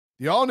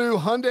The all-new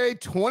Hyundai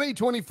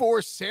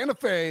 2024 Santa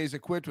Fe is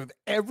equipped with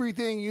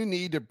everything you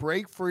need to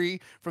break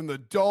free from the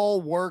dull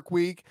work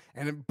week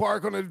and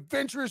embark on an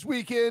adventurous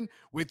weekend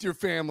with your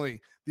family.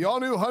 The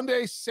all-new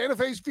Hyundai Santa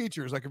Fe's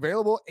features like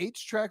available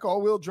H-Track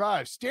all-wheel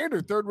drive,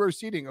 standard third-row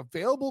seating,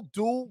 available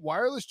dual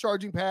wireless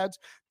charging pads,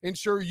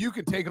 ensure you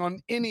can take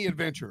on any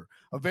adventure.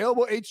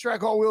 Available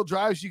H-Track all-wheel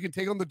drives, you can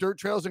take on the dirt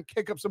trails and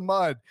kick up some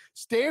mud.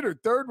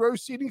 Standard third-row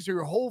seating so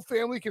your whole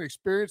family can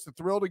experience the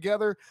thrill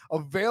together.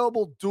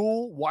 Available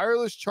dual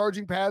wireless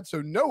charging pads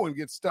so no one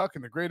gets stuck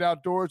in the great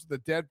outdoors with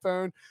a dead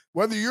phone.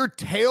 Whether you're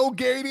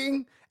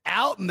tailgating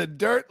out in the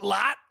dirt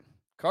lot,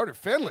 Carter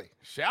Finley,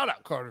 shout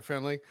out Carter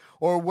Finley,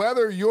 or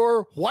whether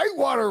you're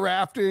whitewater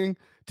rafting,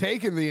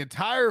 taking the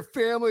entire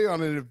family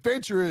on an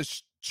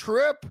adventurous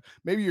trip,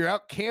 maybe you're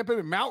out camping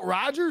in Mount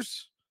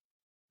Rogers.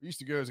 I used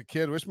to go as a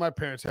kid. Wish my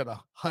parents had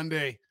a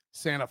Hyundai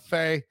Santa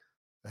Fe.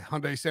 The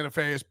Hyundai Santa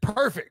Fe is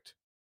perfect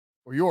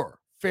for your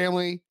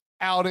family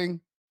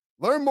outing.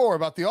 Learn more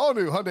about the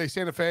all-new Hyundai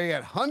Santa Fe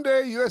at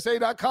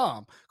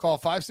HyundaiUSA.com. Call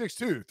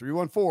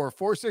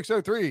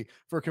 562-314-4603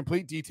 for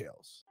complete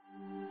details.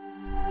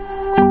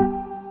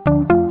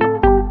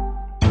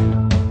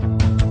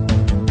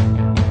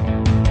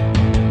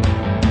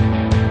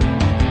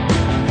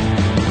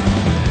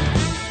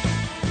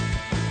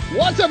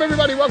 What's up,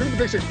 everybody? Welcome to the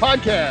Big Six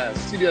Podcast,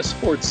 CBS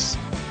Sports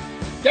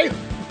Daily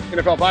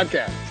NFL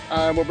Podcast.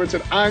 I'm Will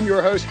Brinson. I'm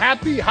your host.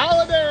 Happy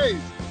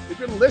holidays! If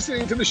you're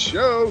listening to the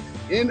show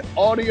in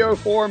audio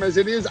form as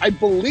it is, I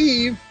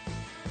believe,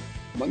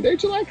 Monday,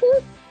 July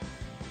 4th?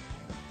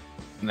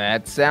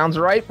 That sounds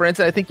right,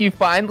 Brinson. I think you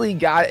finally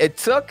got it. It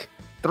took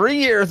 3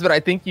 years, but I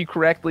think you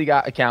correctly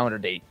got a calendar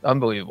date.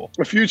 Unbelievable.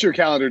 A future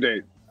calendar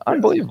date.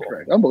 Unbelievable.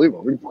 Yes,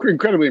 unbelievable.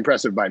 Incredibly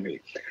impressive by me.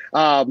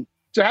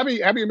 So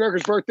happy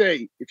America's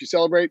birthday if you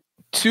celebrate.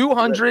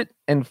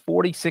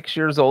 246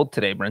 years old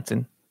today,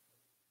 Brinson.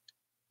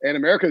 And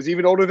America's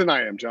even older than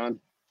I am, John.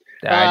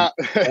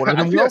 Older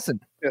than Wilson.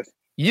 Yes.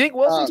 You think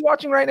Wilson's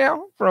watching right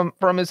now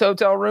from his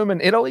hotel room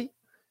in Italy?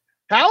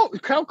 How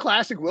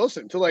classic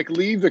Wilson to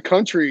leave the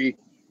country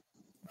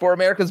for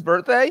America's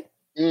birthday?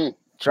 Trying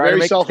to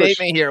make a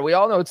statement here. We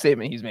all know what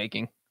statement he's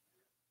making.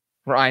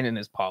 Ryan and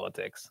his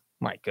politics.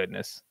 My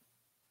goodness.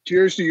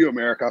 Cheers to you,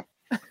 America.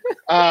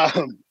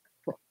 My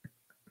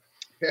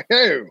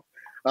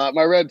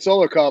red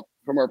Solo cup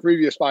from our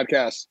previous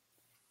podcast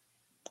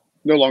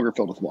no longer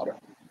filled with water.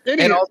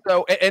 And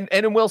also, and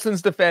in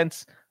Wilson's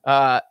defense,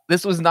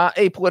 this was not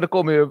a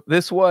political move.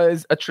 This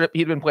was a trip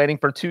he'd been planning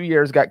for 2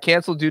 years, got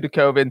canceled due to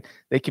COVID.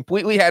 They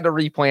completely had to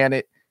replan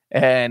it.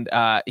 And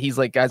he's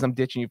like, guys, I'm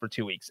ditching you for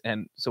 2 weeks.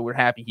 And so we're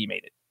happy he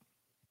made it.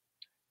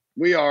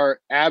 We are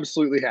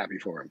absolutely happy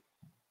for him.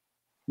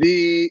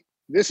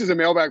 This is a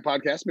mailbag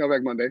podcast,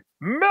 Mailbag Monday.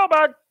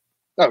 Mailbag.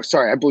 Oh,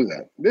 sorry, I blew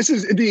that. This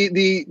is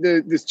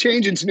this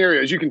change in scenario.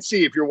 As you can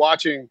see, if you're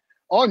watching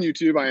on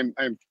YouTube, I'm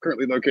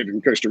currently located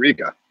in Costa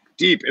Rica,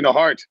 deep in the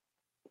heart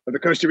of the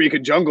Costa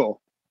Rican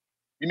jungle.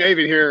 You may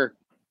even hear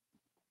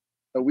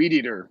a weed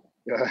eater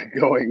a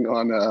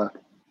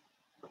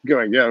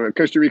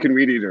Costa Rican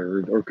weed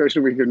eater or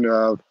Costa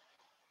Rican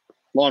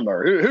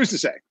lawnmower. Who's to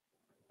say?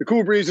 The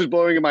cool breeze is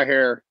blowing in my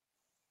hair,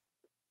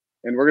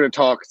 and we're going to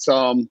talk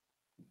some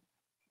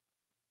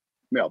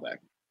mailbag.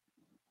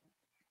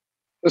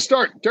 Let's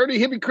start. Dirty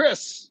Hippie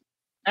Chris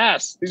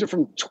asks, these are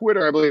from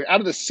Twitter, I believe,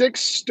 out of the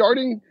 6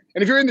 starting.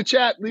 And if you're in the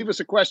chat, leave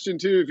us a question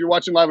too. If you're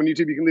watching live on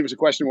YouTube, you can leave us a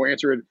question. We'll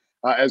answer it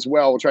as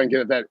well. We'll try and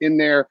get that in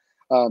there.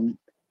 And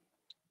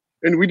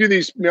we do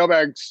these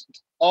mailbags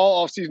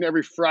all off season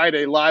every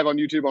Friday live on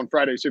YouTube on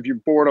Friday. So if you're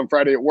bored on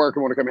Friday at work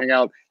and want to come hang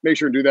out, make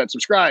sure and do that.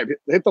 Subscribe,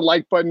 hit the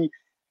like button,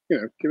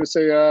 give us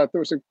throw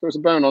us a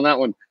bone on that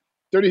one.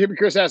 Dirty Hippie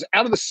Chris asks,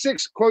 out of the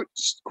 6 quote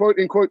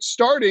unquote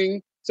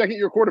starting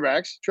second-year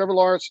quarterbacks, Trevor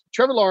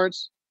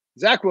Lawrence,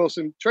 Zach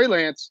Wilson, Trey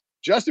Lance,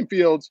 Justin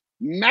Fields,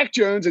 Mac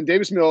Jones, and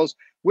Davis Mills,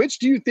 which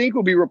do you think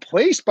will be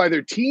replaced by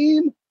their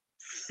team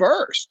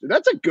first?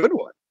 That's a good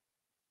one.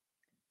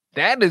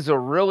 That is a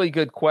really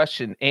good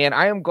question. And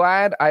I am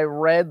glad I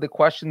read the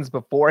questions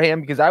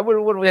beforehand because I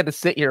would have had to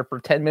sit here for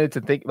 10 minutes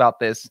and think about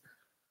this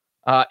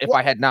if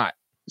I had not.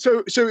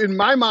 So in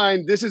my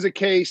mind, this is a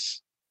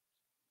case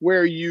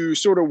where you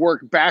sort of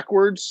work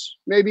backwards,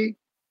 maybe,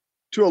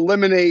 to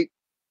eliminate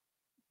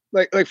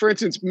like for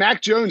instance,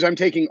 Mac Jones, I'm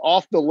taking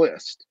off the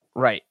list.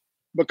 Right.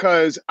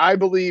 Because I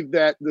believe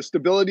that the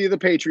stability of the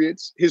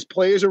Patriots, his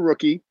play as a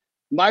rookie,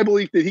 my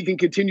belief that he can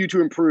continue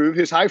to improve,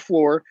 his high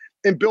floor,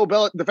 and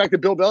the fact that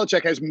Bill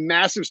Belichick has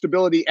massive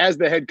stability as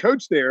the head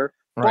coach there,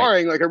 right,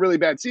 barring a really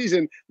bad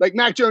season,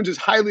 Mac Jones is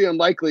highly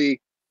unlikely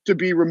to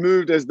be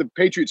removed as the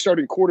Patriots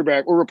starting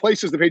quarterback or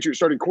replaced as the Patriots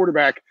starting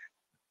quarterback.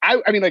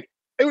 I mean,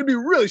 it would be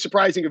really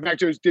surprising if Mac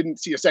Jones didn't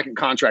see a second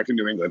contract in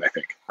New England, I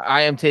think.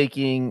 I am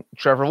taking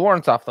Trevor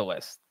Lawrence off the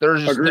list.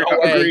 There's just no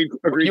way.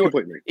 Agreed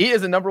completely. He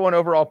is a number 1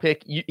 overall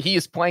pick. He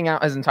is playing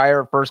out his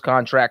entire first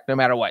contract no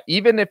matter what.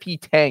 Even if he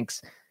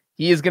tanks,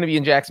 he is going to be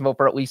in Jacksonville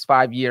for at least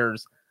 5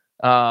 years.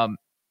 So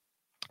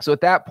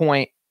at that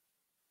point,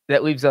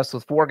 that leaves us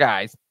with 4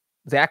 guys.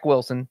 3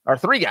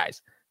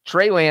 guys.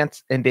 Trey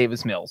Lance, and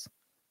Davis Mills.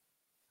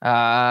 So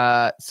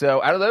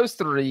out of those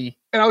three,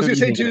 and I was going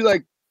to say too,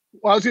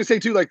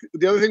 like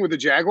the other thing with the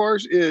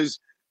Jaguars is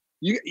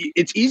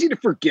it's easy to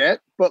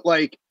forget, but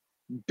like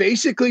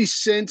basically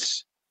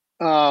since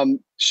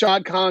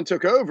Shad Khan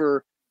took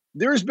over,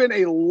 there's been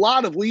a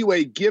lot of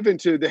leeway given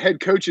to the head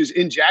coaches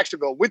in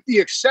Jacksonville, with the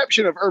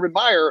exception of Urban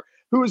Meyer,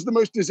 who is the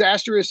most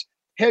disastrous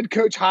head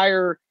coach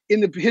hire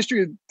in the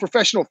history of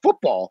professional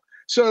football.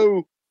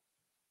 So,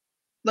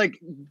 like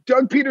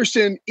Doug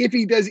Peterson, if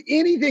he does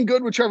anything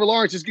good with Trevor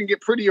Lawrence, is going to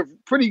get a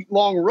pretty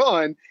long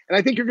run. And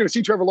I think you're going to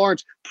see Trevor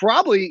Lawrence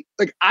probably,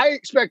 like, I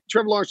expect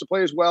Trevor Lawrence to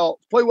play well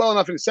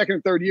enough in his second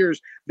and third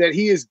years that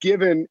he is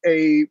given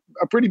a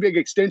pretty big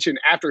extension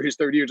after his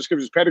third year, just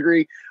because of his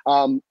pedigree.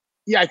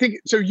 I think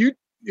so. You,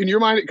 in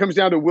your mind, it comes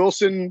down to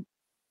Wilson,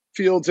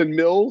 Fields, and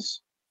Mills.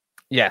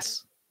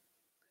 Yes.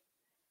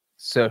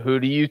 So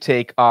who do you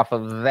take off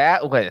of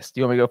that list?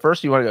 Do you want me to go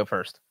first? Or you want to go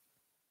first?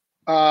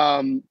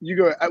 You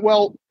go.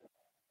 Well,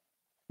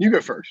 you go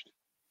first.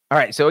 All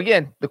right. So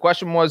again, the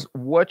question was,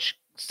 which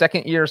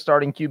second-year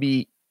starting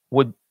QB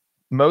would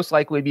most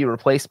likely be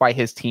replaced by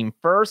his team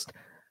first?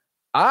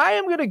 I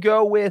am going to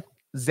go with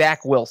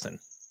Zach Wilson.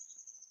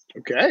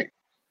 Okay.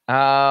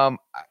 I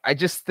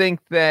just think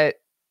that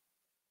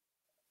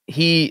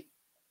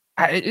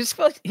I just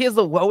feel like he has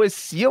the lowest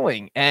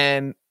ceiling,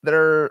 and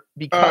they're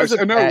because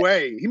of no that,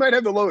 way. He might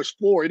have the lowest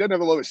floor. He doesn't have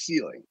the lowest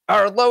ceiling.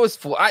 Or lowest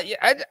floor. I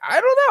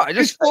don't know.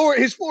 His floor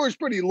is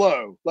pretty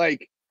low.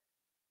 Like,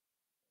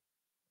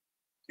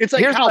 it's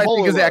like here's how what I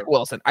think of Zach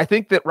Wilson. I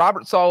think that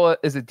Robert Saleh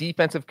is a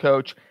defensive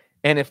coach,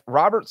 and if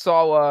Robert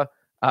Saleh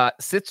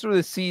sits through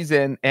the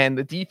season and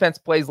the defense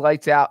plays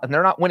lights out and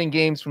they're not winning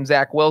games from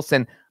Zach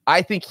Wilson,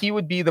 I think he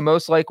would be the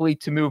most likely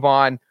to move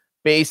on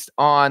based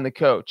on the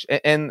coach.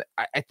 And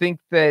I think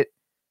that,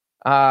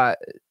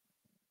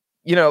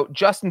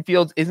 Justin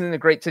Fields isn't in a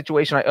great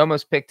situation. I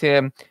almost picked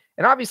him.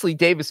 And obviously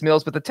Davis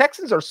Mills, but the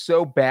Texans are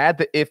so bad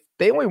that if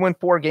they only win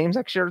 4 games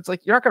next year, it's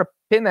like you're not going to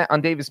pin that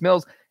on Davis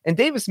Mills. And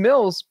Davis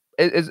Mills,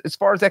 as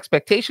far as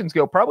expectations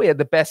go, probably had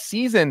the best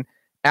season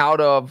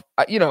out of,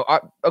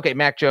 okay,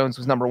 Mac Jones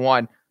was number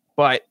 1,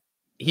 but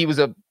he was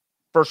a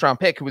first-round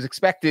pick who was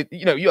expected.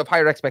 You have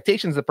higher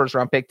expectations the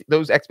first-round pick.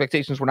 Those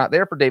expectations were not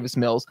there for Davis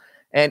Mills,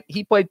 and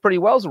he played pretty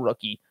well as a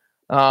rookie.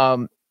 So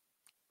I'm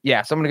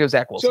going to go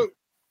Zach Wilson. So,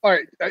 all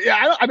right.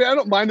 I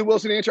don't mind the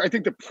Wilson answer. I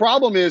think the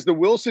problem is the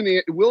Wilson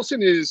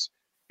is,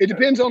 it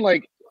depends on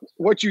like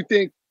what you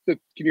think. Can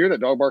you hear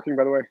that dog barking,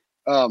 by the way?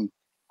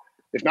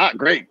 If not,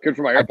 great. Good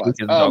for my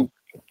AirPods.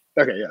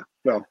 Okay, yeah.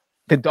 No.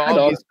 The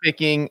dog is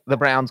picking the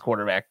Browns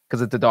quarterback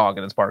because it's a dog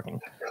and it's barking.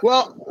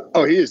 Well,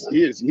 he is.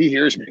 He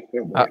hears me.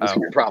 That's gonna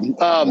be a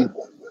problem.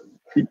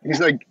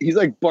 He's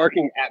like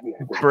barking at me.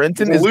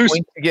 Brenton is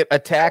going to get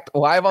attacked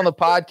live on the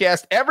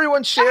podcast.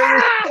 Everyone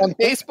share this on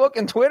Facebook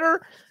and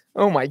Twitter.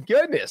 Oh my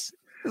goodness.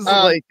 This is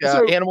like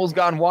Animals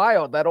Gone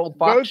Wild, that old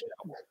Fox show.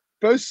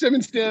 Both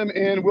Simmons Stem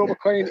and Will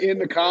McLean in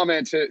the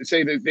comments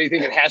say that they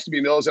think it has to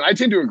be Mills, and I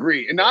tend to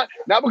agree. And not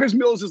because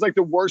Mills is like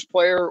the worst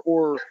player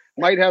or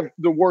might have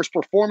the worst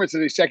performance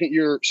as a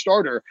second-year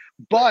starter,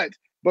 but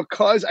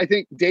because I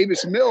think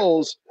Davis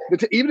Mills,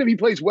 even if he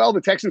plays well,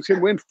 the Texans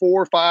can win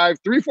 3,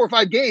 4,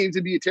 5 games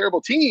and be a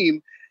terrible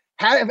team,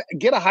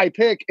 get a high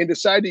pick and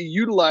decide to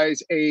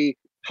utilize a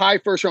high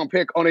first-round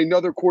pick on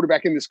another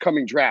quarterback in this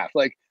coming draft.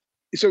 Like,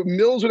 so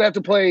Mills would have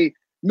to play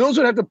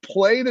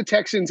the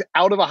Texans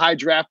out of a high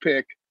draft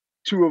pick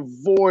to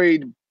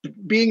avoid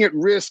being at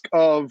risk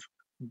of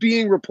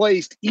being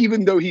replaced,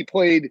 even though he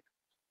played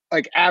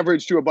like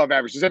average to above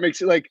average. Does that make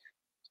sense? Like,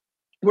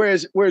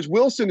 whereas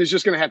Wilson is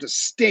just going to have to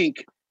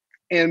stink,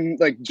 and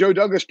like Joe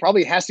Douglas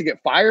probably has to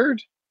get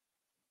fired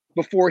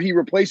before he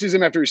replaces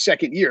him after his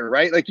second year,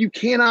 right? Like you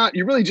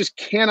really just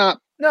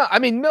cannot. No, I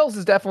mean, Mills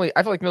is definitely,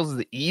 I feel like Mills is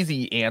the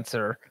easy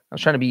answer. I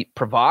was trying to be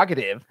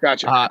provocative.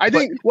 Gotcha. I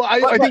think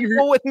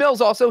with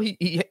Mills also,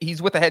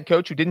 he's with a head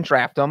coach who didn't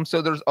draft him.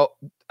 So there's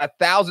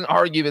 1,000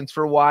 arguments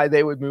for why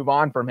they would move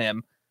on from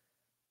him.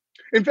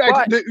 In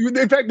fact,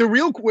 the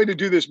real way to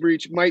do this,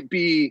 Breach, might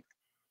be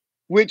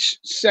which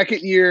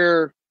second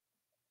year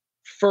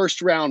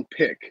first round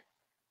pick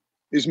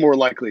is more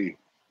likely.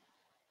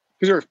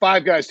 Because there are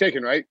 5 guys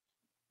taken, right?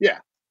 Yeah.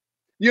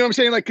 You know what I'm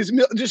saying? Like, because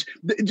just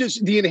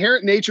the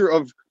inherent nature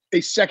of a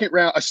second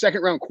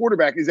round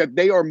quarterback is that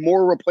they are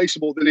more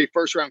replaceable than a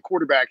first round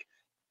quarterback,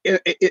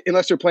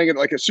 unless they're playing at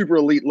like a super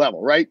elite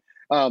level, right?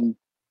 Or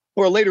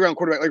a later round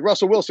quarterback like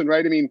Russell Wilson,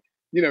 right? I mean,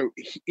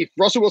 if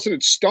Russell Wilson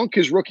had stunk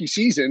his rookie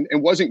season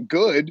and wasn't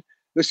good,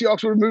 the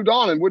Seahawks would have moved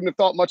on and wouldn't have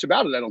thought much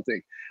about it. I don't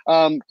think.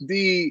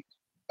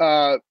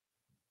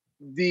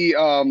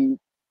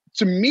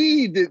 To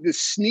me, the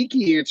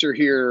sneaky answer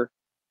here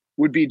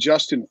would be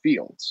Justin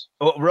Fields.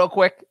 Oh, real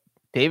quick,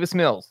 Davis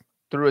Mills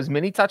threw as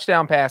many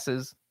touchdown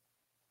passes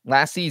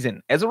last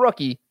season as a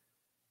rookie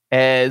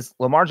as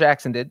Lamar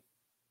Jackson did,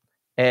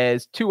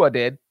 as Tua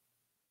did,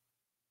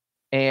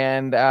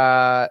 and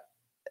as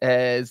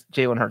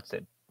Jalen Hurts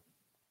did.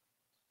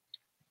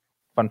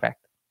 Fun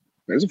fact.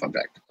 There's a fun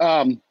fact.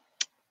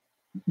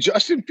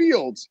 Justin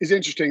Fields is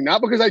interesting,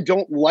 not because I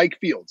don't like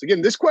Fields.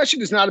 Again, this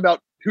question is not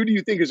about who do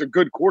you think is a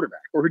good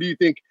quarterback or who do you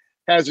think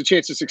has a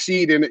chance to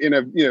succeed in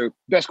a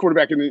best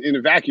quarterback in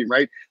a vacuum,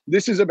 right?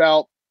 This is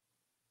about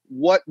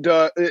what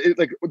the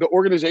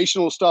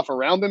organizational stuff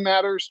around them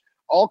matters.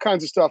 All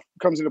kinds of stuff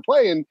comes into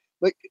play. And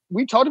like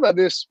we talked about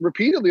this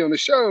repeatedly on the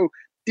show.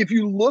 If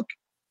you look,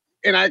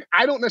 and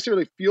I don't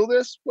necessarily feel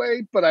this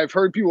way, but I've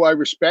heard people I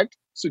respect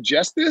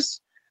suggest this.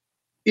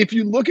 If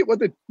you look at what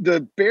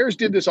the Bears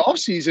did this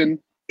offseason,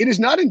 it is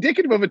not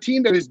indicative of a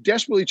team that is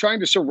desperately trying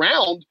to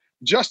surround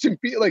Justin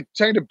Fields, like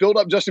trying to build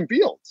up Justin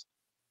Fields.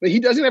 Like, he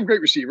doesn't have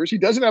great receivers. He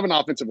doesn't have an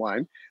offensive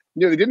line.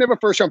 They didn't have a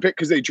first-round pick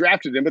because they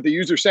drafted him, but they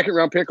used their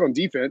second-round pick on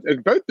defense,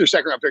 and both their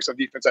second-round picks on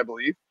defense, I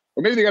believe.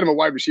 Or maybe they got him a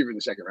wide receiver in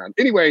the second round.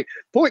 Anyway,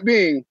 point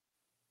being,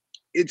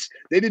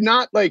 they did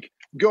not like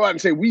go out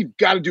and say, we've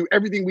got to do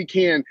everything we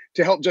can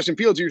to help Justin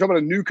Fields. You're talking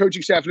about a new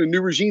coaching staff and a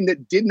new regime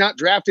that did not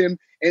draft him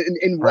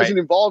and wasn't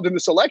involved in the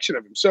selection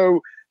of him.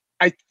 So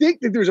I think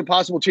that there's a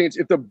possible chance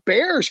if the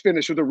Bears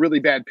finish with a really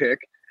bad pick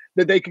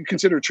that they could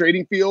consider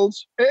trading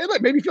Fields. And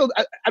like maybe Fields,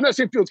 I'm not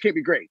saying Fields can't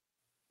be great.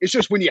 It's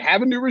just when you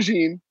have a new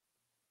regime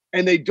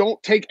and they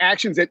don't take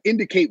actions that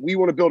indicate we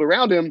want to build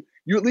around him,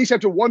 you at least have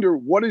to wonder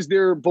what is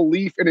their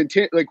belief and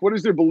intent, like what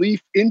is their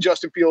belief in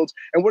Justin Fields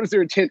and what is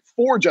their intent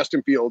for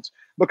Justin Fields?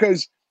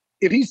 Because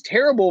if he's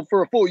terrible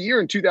for a full year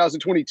in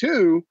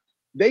 2022,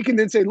 they can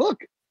then say,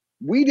 look,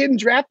 we didn't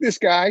draft this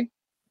guy.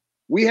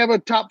 We have a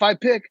top 5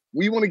 pick.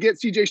 We want to get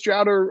CJ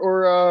Stroud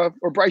or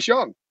Bryce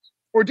Young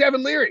or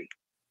Devin Leary.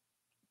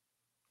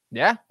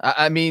 Yeah.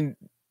 I mean,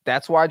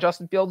 that's why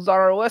Justin Fields is on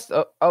our list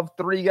of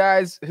 3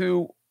 guys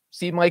who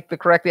seem like the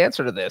correct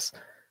answer to this.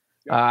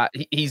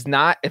 He's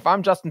not, if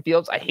I'm Justin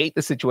Fields, I hate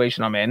the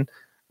situation I'm in.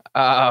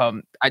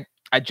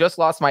 I just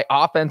lost my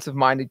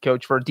offensive-minded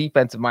coach for a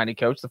defensive-minded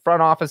coach. The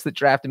front office that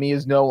drafted me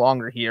is no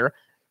longer here.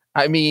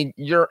 I mean,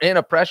 you're in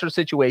a pressure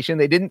situation.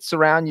 They didn't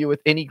surround you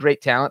with any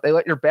great talent. They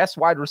let your best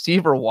wide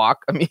receiver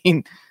walk. I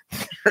mean,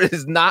 there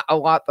is not a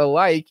lot to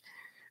like.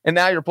 And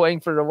now you're playing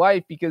for your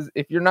life because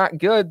if you're not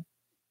good,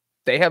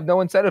 they have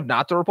no incentive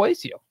not to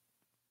replace you.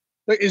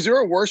 Like, is there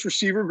a worse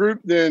receiver group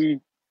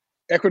than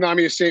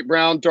Equanimeous St.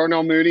 Brown,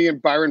 Darnell Mooney,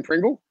 and Byron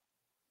Pringle?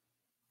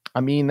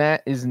 I mean,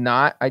 that is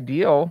not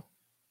ideal.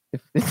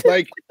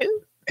 Like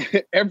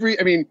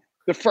the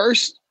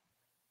first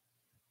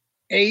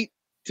 8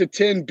 to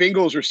 10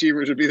 Bengals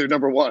receivers would be their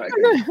number one, I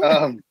think.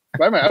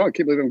 By the way, I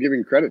can't believe I'm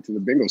giving credit to the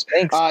Bengals.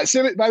 Thanks.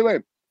 By the way,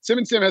 Sim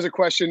has a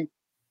question.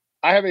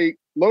 I have a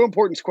low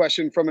importance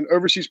question from an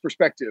overseas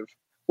perspective.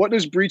 What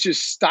is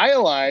Breach's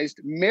stylized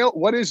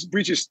mailbag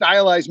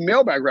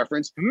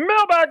reference?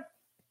 Mailbag.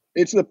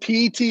 It's the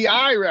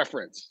PTI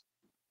reference.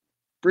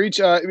 Breach,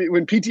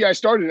 when PTI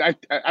started, I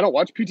don't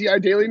watch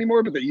PTI daily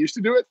anymore, but they used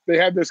to do it. They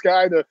had this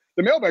guy, the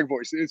mailbag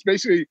voice. It's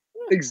basically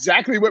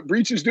exactly what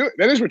Breach is doing.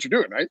 That is what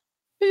you're doing, right?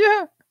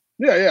 Yeah.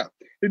 Yeah.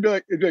 It'd be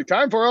like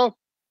time for a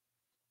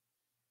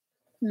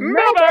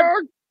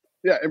mailbag.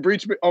 Yeah, and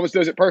Breach almost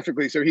does it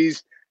perfectly. So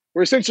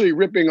we're essentially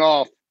ripping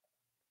off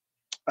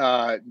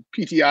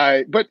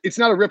PTI, but it's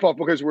not a ripoff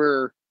because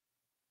we're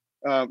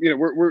getting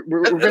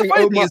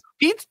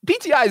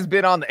PTI has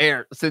been on the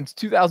air since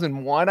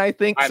 2001, I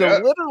think.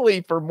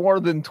 Literally for more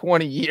than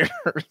 20 years.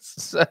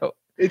 So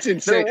it's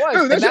insane.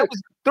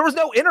 There was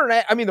no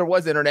internet. I mean, there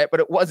was internet, but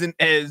it wasn't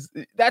as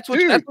that's where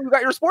you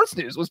got your sports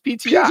news was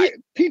PTI.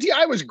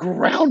 PTI was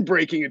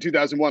groundbreaking in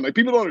 2001. Like,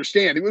 people don't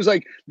understand. It was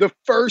like the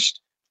first,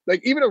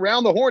 like, even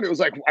around the horn, it was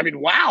like, I mean,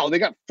 wow, they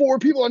got 4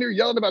 people on here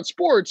yelling about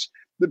sports.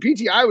 The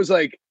PTI was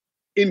like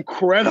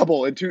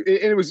incredible. And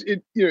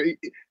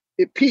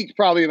it peaked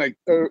probably in like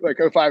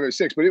 05,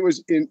 06, but it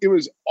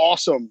was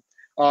awesome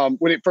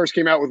when it first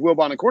came out with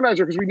Wilbon and Kornheiser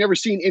because we'd never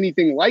seen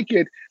anything like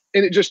it.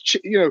 And it just,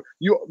 you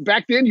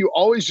back then you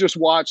always just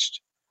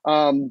watched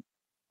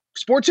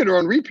SportsCenter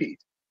on repeat.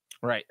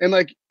 Right. And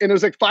it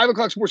was like 5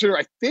 o'clock SportsCenter,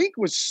 I think,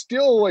 was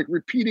still like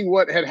repeating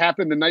what had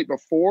happened the night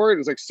before. It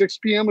was like 6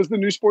 p.m. was the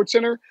new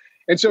SportsCenter.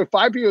 And so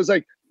 5 p.m. was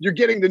like, you're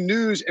getting the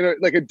news in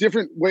a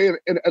different way of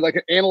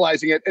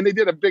analyzing it. And they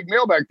did a big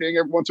mailbag thing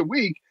every once a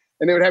week.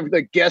 And they would have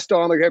like guests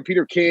on, like have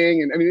Peter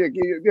King and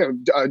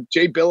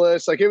Jay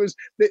Billis. Like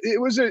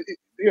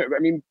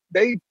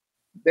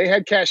they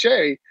had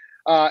cachet.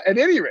 At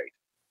any rate,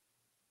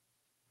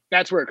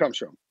 that's where it comes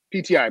from.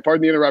 PTI,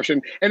 pardon the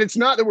interruption. And it's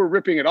not that we're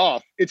ripping it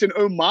off. It's an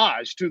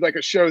homage to like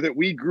a show that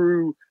we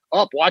grew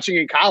up watching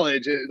in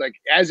college, like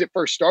as it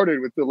first started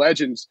with the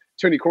legends,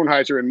 Tony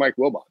Kornheiser and Mike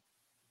Wilbon.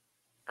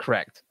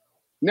 Correct.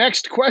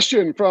 Next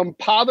question from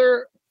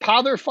Padre. I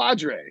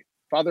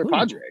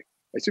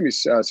assume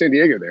he's San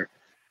Diego there.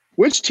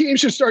 Which team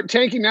should start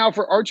tanking now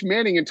for Arch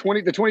Manning in the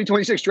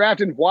 2026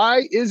 draft, and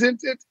why isn't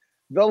it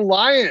the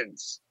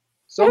Lions?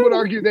 Some would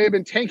argue they have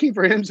been tanking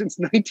for him since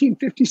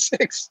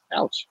 1956.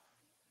 Ouch.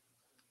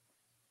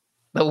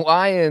 The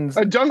Lions.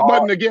 A dunk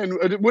button again.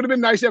 It would have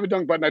been nice to have a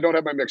dunk button. I don't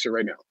have my mixer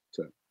right now.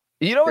 So.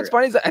 You know what's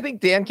funny is I think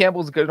Dan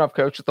Campbell is a good enough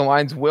coach that the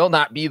Lions will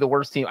not be the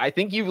worst team. I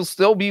think he will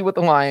still be with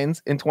the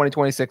Lions in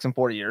 2026 in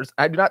 4 years.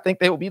 I do not think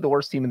they will be the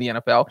worst team in the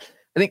NFL.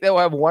 I think they'll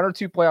have 1 or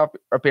 2 playoff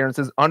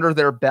appearances under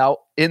their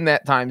belt in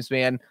that time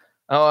span.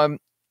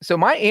 So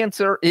my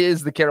answer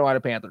is the Carolina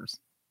Panthers.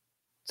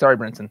 Sorry,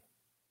 Brinson.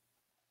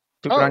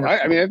 I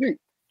mean, I think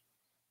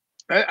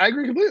I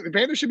agree completely. The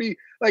Panthers should be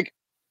like,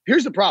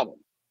 here's the problem.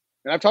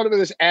 And I've talked about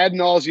this ad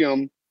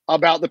nauseum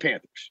about the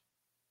Panthers.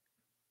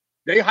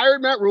 They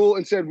hired Matt Rule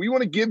and said, we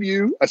want to give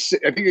you I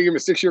think they gave him a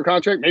 6-year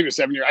contract, maybe a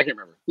 7-year. I can't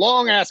remember.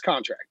 Long ass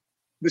contract.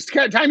 This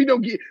kind of time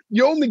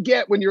you only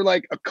get when you're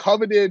like a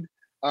coveted,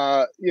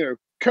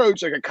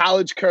 coach, like a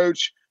college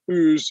coach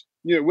who's,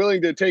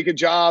 willing to take a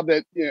job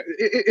that,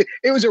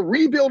 it was a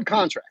rebuild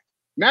contract.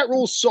 Matt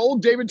Rule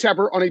sold David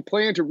Tepper on a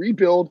plan to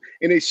rebuild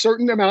in a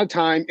certain amount of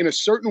time in a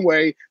certain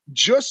way,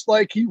 just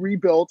like he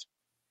rebuilt,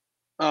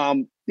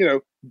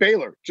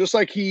 Baylor, just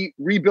like he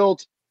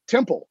rebuilt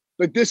Temple.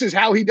 But this is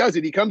how he does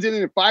it. He comes in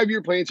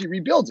 5-year plans, he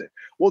rebuilds it.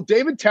 Well,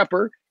 David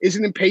Tepper is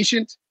an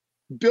impatient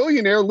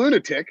billionaire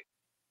lunatic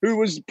who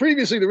was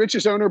previously the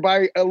richest owner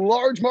by a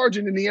large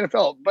margin in the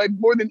NFL, by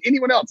more than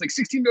anyone else, like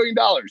 $16 million.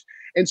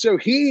 And so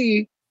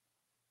he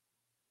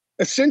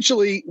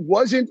essentially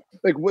wasn't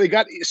like, they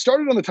got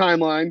started on the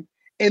timeline,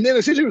 and then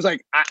essentially was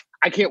like,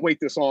 I can't wait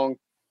this long.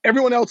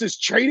 Everyone else is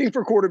trading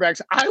for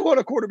quarterbacks. I want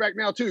a quarterback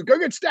now too. Go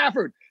get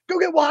Stafford. Go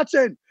get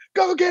Watson.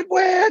 Go get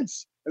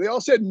Wentz. And they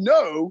all said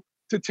no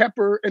to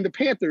Tepper and the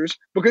Panthers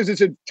because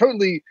it's a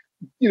totally,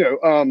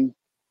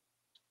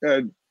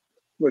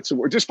 what's the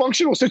word?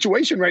 Dysfunctional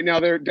situation right now.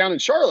 They're down in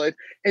Charlotte.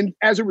 And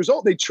as a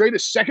result, they trade a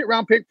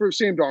 2nd-round pick for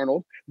Sam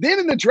Darnold. Then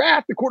in the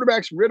draft, the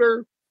quarterbacks,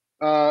 Ritter,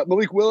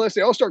 Malik Willis,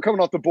 they all start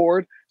coming off the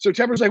board. So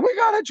Tepper's like, we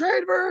got to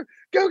trade for,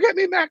 go get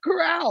me Matt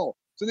Corral.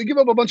 So they give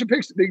up a bunch of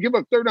picks. They give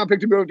up 3rd-round pick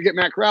to be able to get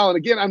Matt Corral. And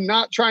again, I'm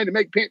not trying to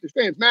make Panthers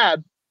fans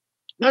mad.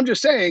 I'm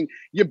just saying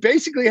you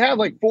basically have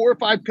like 4 or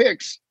 5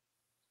 picks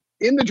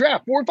in the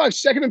draft, 4 or 5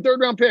 2nd and 3rd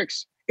round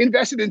picks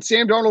invested in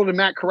Sam Darnold and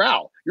Matt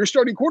Corral. You're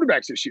starting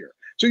quarterbacks this year.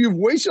 So you've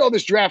wasted all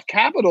this draft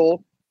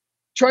capital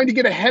trying to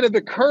get ahead of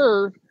the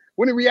curve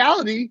when in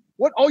reality,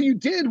 what all you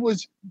did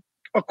was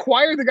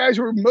acquire the guys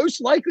who are most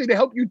likely to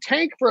help you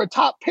tank for a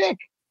top pick.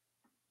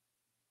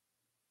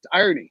 It's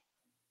irony.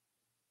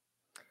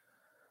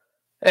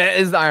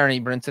 It is the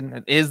irony, Brinson.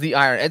 It is the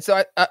irony. And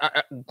so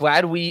I'm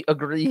glad we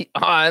agree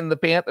on the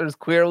Panthers,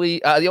 clearly.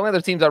 The only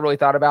other teams I really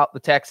thought about, the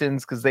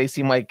Texans, because they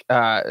seem like,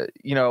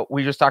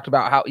 we just talked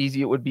about how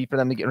easy it would be for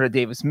them to get rid of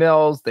Davis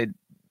Mills. They'd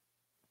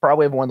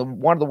probably have one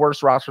of the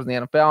worst rosters in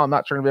the NFL. I'm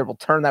not sure they'll be able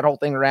to turn that whole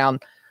thing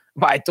around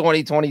by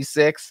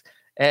 2026.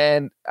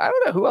 And I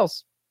don't know who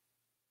else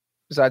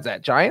besides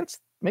that. Giants?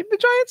 Maybe the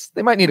Giants?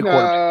 They might need a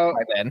quarterback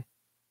by then.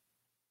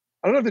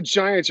 I don't know if the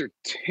Giants are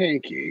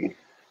tanking.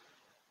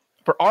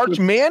 For Arch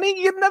Manning,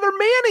 you get another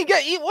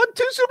Manning. He won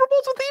 2 Super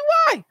Bowls with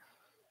EY.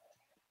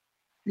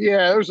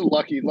 Yeah, there was a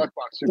luck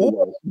box Super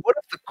Bowl. What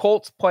if the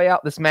Colts play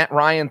out this Matt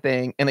Ryan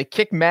thing and they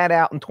kick Matt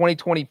out in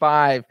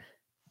 2025,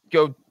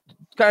 go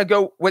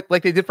with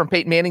like they did from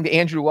Peyton Manning to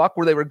Andrew Luck,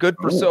 where they were good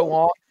for so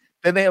long,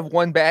 then they have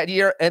one bad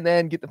year and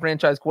then get the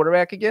franchise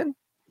quarterback again?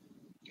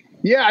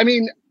 Yeah, I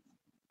mean,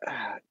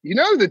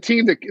 the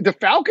team, the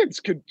Falcons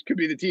could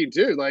be the team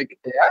too. Like,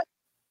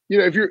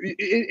 if you're,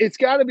 it's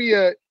got to be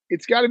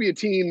a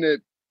team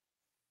that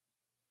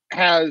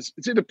has.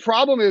 See, the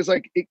problem is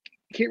like it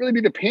can't really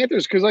be the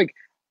Panthers because like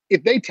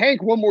if they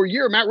tank one more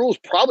year, Matt Rule's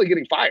probably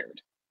getting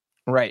fired,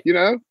 right?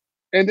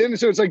 And then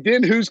so it's like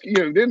then who's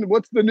then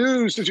what's the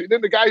news?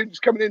 Then the guy who's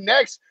coming in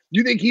next, do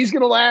you think he's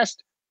going to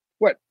last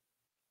what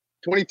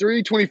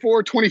 23,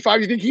 24,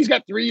 25? You think he's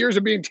got 3 years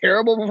of being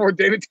terrible before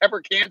David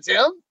Tepper cans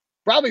him?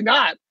 Probably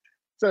not.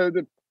 So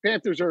the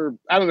Panthers are.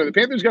 I don't know. The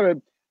Panthers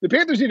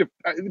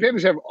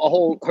have a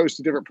whole host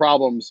of different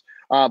problems.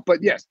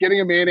 But yes,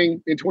 getting a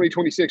Manning in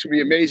 2026 would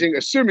be amazing,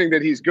 assuming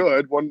that he's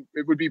good.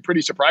 It would be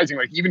pretty surprising.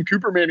 Like even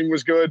Cooper Manning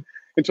was good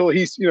until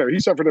he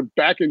suffered a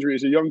back injury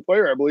as a young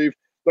player, I believe.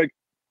 Like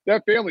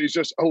that family is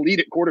just elite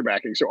at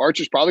quarterbacking. So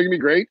Archer's probably gonna be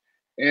great.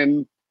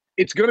 And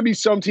it's gonna be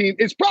some team.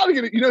 It's probably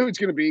gonna, who it's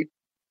gonna be.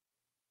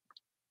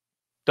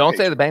 Don't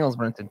say the Bengals,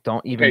 Brenton.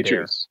 Don't even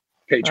Patriots.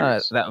 dare.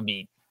 Patriots. That would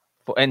be,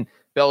 and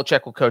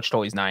Belichick will coach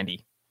till he's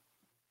 90.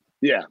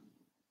 Yeah.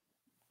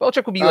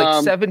 Belichick will be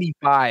like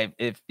 75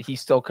 if he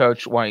still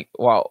coached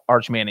while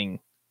Arch Manning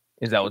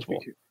is eligible.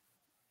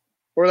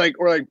 Or like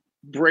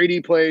Brady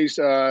plays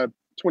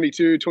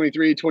 22,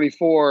 23,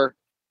 24,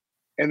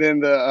 and then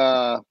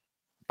the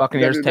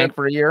Buccaneers tank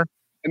for a year.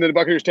 And then the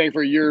Buccaneers tank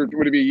for a year.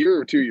 Would it be a year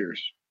or 2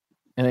 years?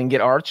 And then get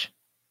Arch?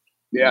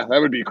 Yeah, that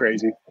would be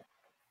crazy.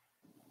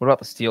 What about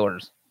the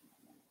Steelers?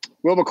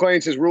 Will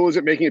McClain says Rule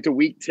isn't making it to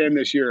week 10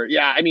 this year.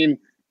 Yeah, I mean,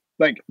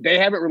 like they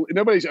haven't.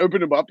 Nobody's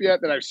opened them up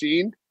yet that I've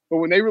seen. But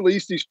when they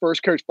release these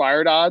first coach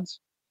fired odds,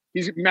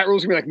 Matt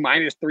Rule's gonna be like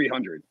minus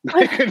 300.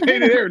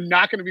 They're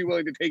not going to be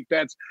willing to take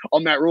bets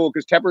on Matt Rule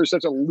because Tepper is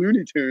such a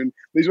Looney Tune.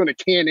 He's going to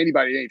can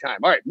anybody at any time.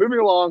 All right, moving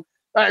along.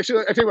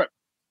 Actually, I tell you what.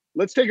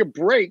 Let's take a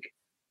break,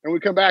 and when we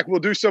come back, we'll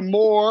do some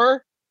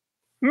more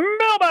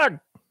mailbag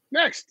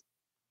next.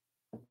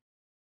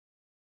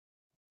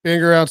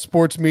 Being around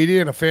sports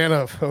media and a fan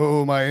of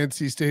my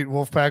NC State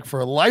Wolfpack for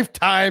a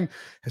lifetime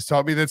has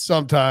taught me that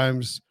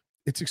sometimes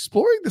It's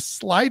exploring the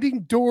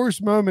sliding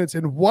doors moments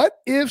and what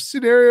if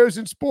scenarios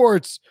in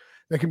sports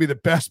that can be the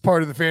best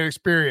part of the fan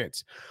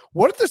experience.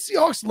 What if the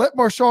Seahawks let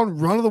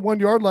Marshawn run to the 1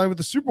 yard line with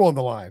the Super Bowl on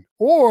the line?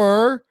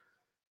 Or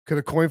could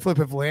a coin flip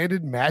have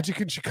landed Magic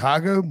in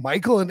Chicago,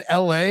 Michael in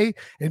LA,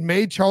 and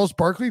made Charles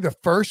Barkley the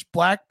first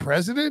black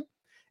president?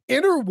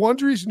 Enter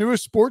Wondery's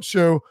newest sports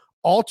show,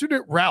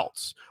 Alternate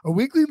Routes, a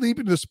weekly leap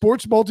into the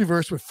sports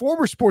multiverse with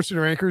former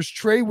SportsCenter anchors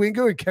Trey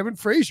Wingo and Kevin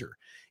Frazier.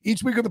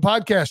 Each week on the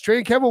podcast, Trey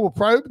and Kevin will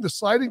pry open the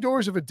sliding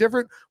doors of a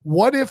different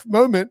what-if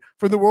moment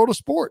from the world of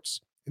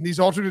sports. In these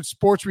alternate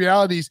sports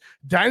realities,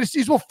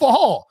 dynasties will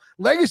fall,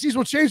 legacies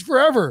will change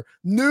forever,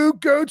 new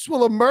GOATs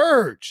will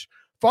emerge.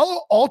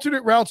 Follow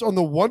Alternate Routes on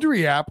the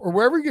Wondery app or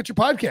wherever you get your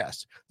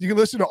podcasts. You can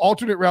listen to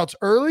Alternate Routes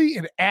early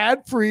and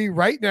ad-free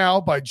right now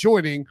by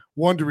joining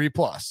Wondery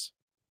Plus.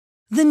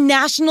 The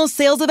national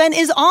sales event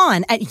is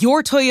on at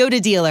your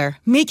Toyota dealer,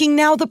 making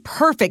now the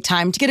perfect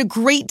time to get a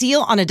great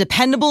deal on a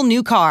dependable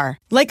new car.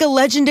 Like a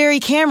legendary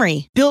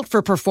Camry, built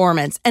for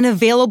performance and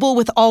available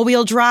with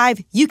all-wheel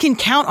drive, you can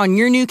count on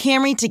your new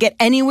Camry to get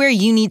anywhere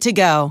you need to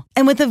go.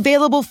 And with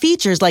available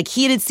features like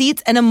heated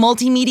seats and a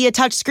multimedia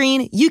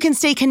touchscreen, you can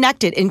stay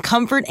connected in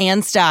comfort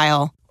and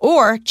style.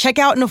 Or check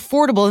out an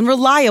affordable and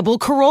reliable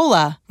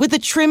Corolla with a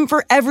trim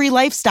for every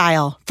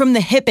lifestyle, from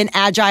the hip and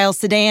agile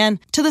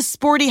sedan to the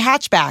sporty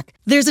hatchback.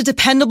 There's a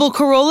dependable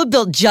Corolla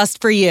built just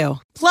for you.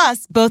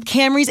 Plus, both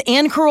Camrys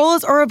and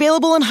Corollas are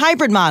available in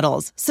hybrid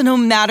models, so no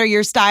matter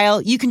your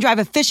style, you can drive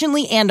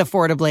efficiently and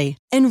affordably.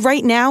 And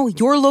right now,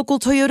 your local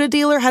Toyota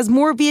dealer has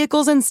more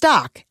vehicles in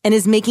stock and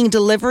is making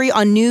delivery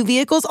on new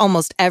vehicles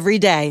almost every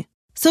day.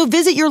 So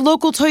visit your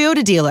local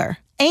Toyota dealer.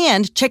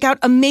 And check out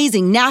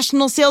amazing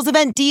national sales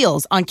event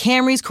deals on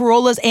Camrys,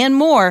 Corollas, and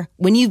more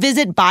when you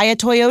visit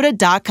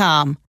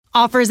buyatoyota.com.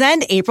 Offers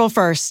end April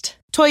 1st.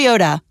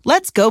 Toyota,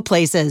 let's go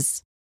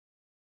places.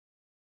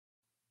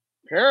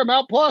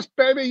 Paramount Plus,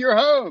 baby, you're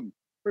home.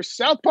 For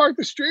South Park,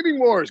 The Streaming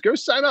Wars. Go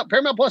sign up,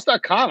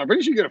 ParamountPlus.com. I'm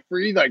pretty sure you get a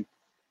free, I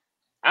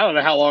don't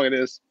know how long it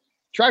is.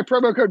 Try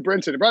promo code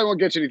Brinson. It probably won't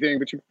get you anything,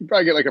 but you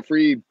probably get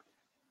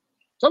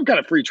some kind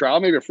of free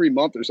trial, maybe a free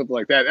month or something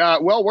like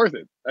that. Well worth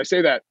it. I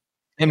say that.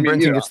 And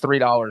Brinson gets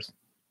 $3.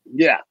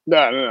 Yeah, no.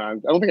 I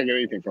don't think I get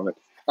anything from it.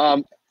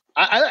 I'm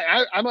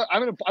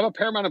a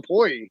Paramount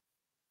employee,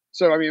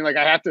 so I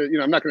have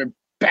to. I'm not going to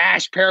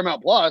bash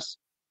Paramount Plus,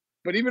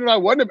 but even if I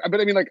wasn't,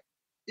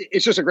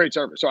 it's just a great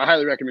service. So I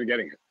highly recommend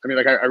getting it.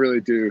 I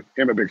really do.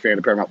 Am a big fan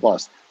of Paramount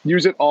Plus.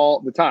 Use it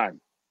all the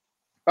time.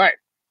 All right.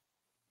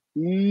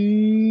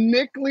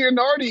 Nick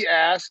Leonardi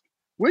asked,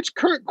 which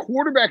current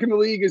quarterback in the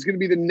league is going to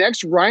be the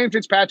next Ryan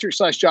Fitzpatrick /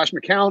 Josh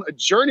McCown, a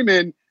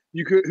journeyman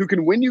who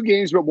can win you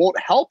games but won't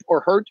help or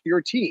hurt your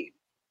team?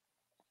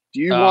 Do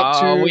you want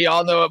to? We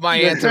all know what my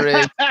answer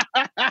is.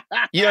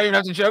 You don't even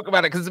have to joke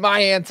about it because it's my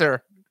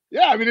answer.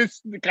 Yeah,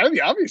 it's kind of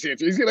the obvious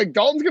answer. He's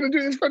Dalton's going to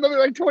do this for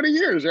another 20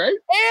 years, right?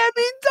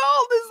 Andy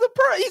Dalton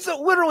is he's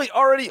literally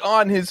already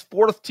on his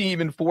fourth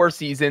team in 4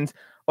 seasons.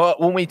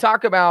 When we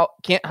talk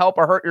about can't help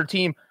or hurt your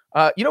team,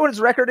 you know what his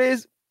record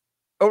is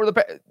over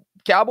the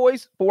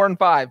Cowboys?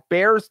 4-5,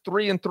 Bears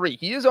 3-3.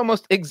 He is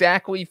almost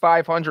exactly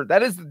 500.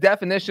 That is the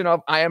definition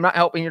of I am not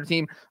helping your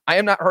team. I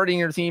am not hurting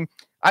your team.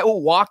 I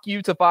will walk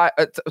you to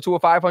a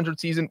 500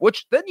 season,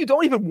 which then you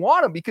don't even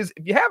want him, because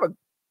if you have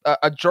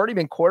a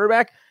journeyman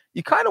quarterback,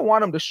 you kind of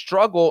want him to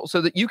struggle so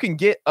that you can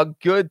get a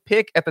good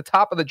pick at the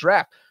top of the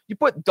draft. You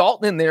put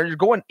Dalton in there, you're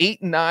going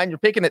 8 and 9, you're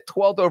picking at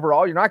 12th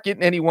overall. You're not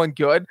getting anyone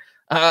good.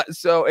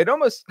 So it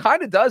almost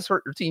kind of does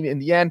hurt your team in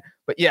the end.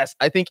 But yes,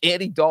 I think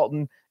Andy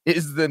Dalton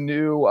is the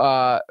new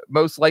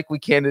most likely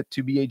candidate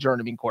to be a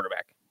journeyman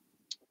quarterback.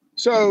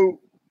 So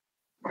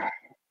I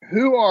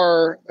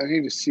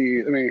need to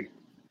see,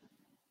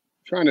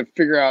 trying to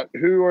figure out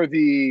who are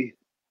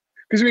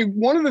because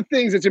one of the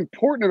things that's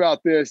important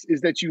about this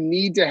is that you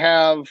need to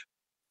have,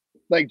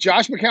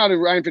 Josh McCown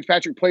and Ryan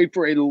Fitzpatrick played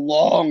for a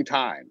long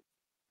time.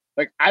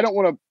 I don't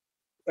want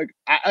to,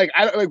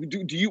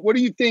 what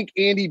do you think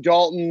Andy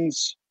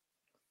Dalton's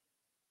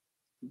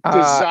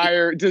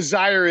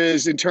desire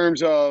is in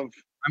terms of?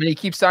 He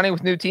keeps signing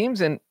with new teams,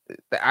 and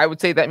I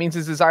would say that means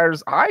his desire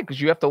is high, because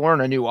you have to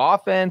learn a new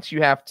offense.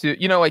 You have to,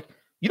 you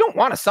don't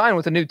want to sign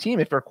with a new team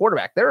if you're a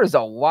quarterback. There is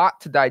a lot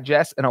to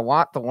digest and a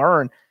lot to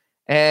learn.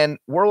 And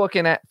we're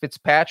looking at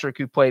Fitzpatrick,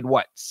 who played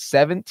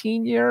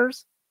 17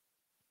 years,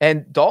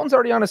 and Dalton's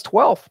already on his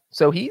 12th.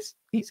 So he's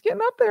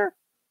getting up there.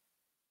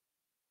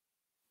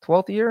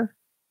 12th year.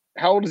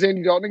 How old is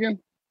Andy Dalton again?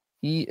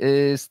 He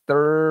is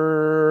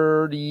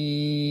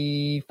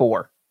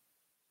 34.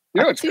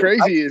 What's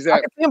crazy is that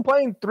I can see him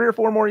playing 3 or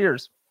 4 more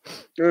years.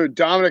 Dude,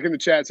 Dominic in the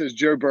chat says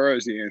Joe Burrow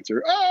is the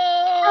answer.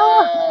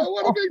 Oh,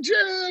 what a big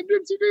jam!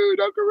 Dipsy doo,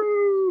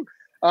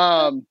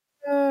 dunkaroo.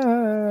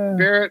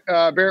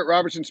 Barrett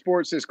Robertson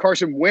Sports says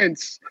Carson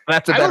Wentz.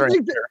 That's a better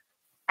answer.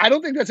 I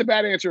don't think that's a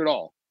bad answer at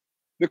all.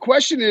 The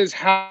question is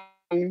how.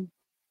 I'm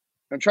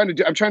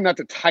trying not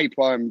to type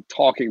while I'm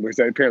talking, because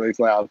apparently it's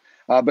loud.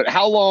 But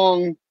how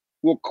long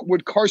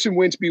would Carson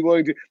Wentz be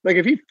willing to,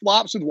 if he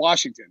flops with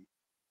Washington,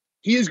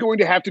 he is going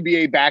to have to be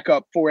a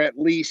backup for at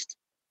least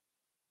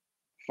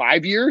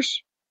 5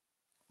 years,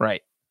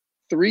 Right.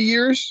 3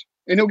 years,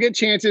 and he'll get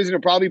chances and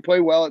he'll probably play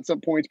well at some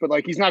points. But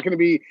like, he's just not going to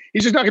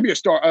be a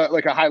star,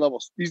 like a high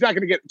level. He's not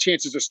going to get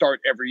chances to start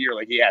every year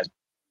like he has.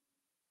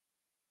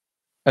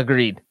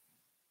 Agreed.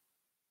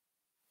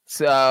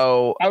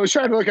 So I was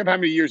trying to look up how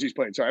many years he's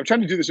played. Sorry, I'm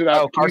trying to do this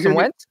without Carson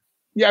Wentz.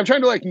 Yeah, I'm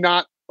trying to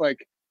not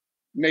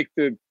make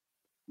the.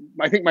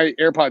 I think my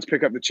AirPods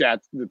pick up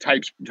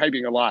the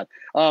typing a lot.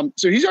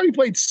 So he's already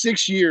played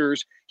 6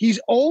 years. He's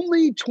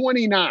only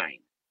 29.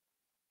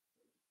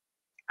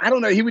 I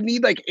don't know. He would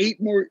need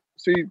 8 more.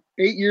 So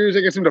 8 years,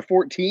 I guess him to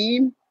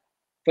 14.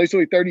 Plays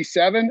till he's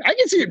 37. I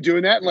can see him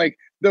doing that. And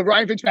the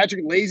Ryan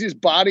Fitzpatrick lays his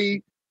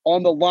body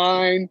on the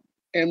line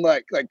and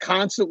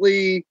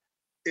constantly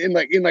in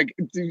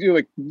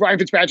Ryan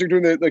Fitzpatrick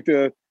doing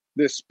the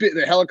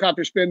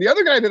helicopter spin. The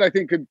other guy that I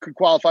think could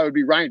qualify would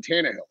be Ryan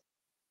Tannehill.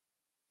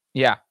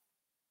 Yeah.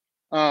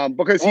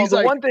 Because he's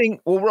one thing,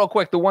 real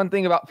quick, the one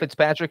thing about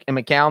Fitzpatrick and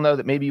McCown, though,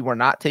 that maybe we're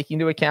not taking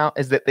into account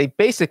is that they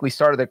basically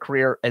started their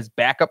career as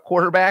backup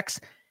quarterbacks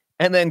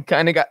and then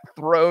kind of got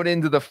thrown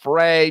into the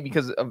fray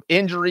because of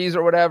injuries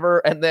or whatever.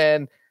 And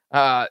then,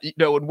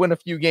 would win a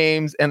few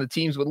games and the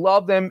teams would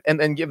love them and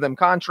then give them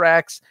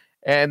contracts.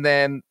 And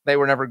then they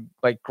were never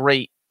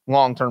great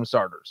long-term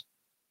starters.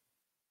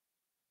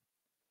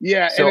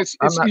 Yeah, so and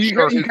you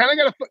kind of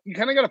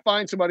got to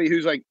find somebody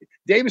who's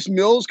Davis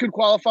Mills could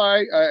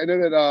qualify. I know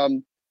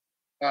that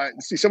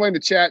see somebody in the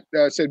chat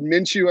said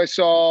Minshew. I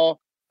saw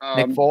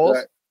Nick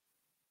Foles.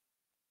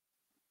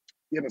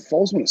 Yeah, but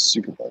Foles won a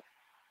Super Bowl.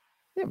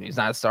 Yeah, but he's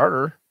not a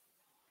starter.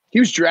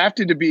 He was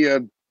drafted to be I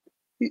don't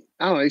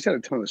know. He's had a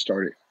ton of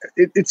starting.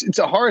 It's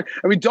a hard.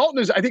 I mean,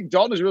 I think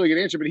Dalton is a really good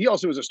answer, but he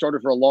also was a starter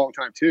for a long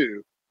time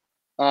too.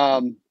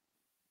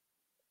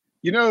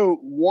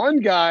 One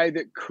guy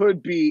that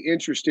could be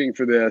interesting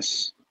for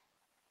this.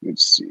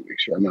 Let's see, make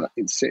sure I'm not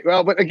insane.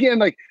 Well, but again,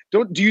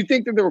 do you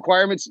think that the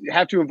requirements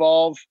have to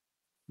involve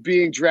not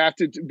being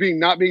drafted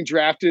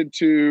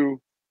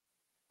to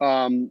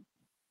Tua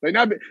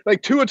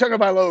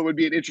Tagovailoa would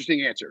be an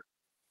interesting answer,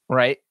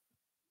 right?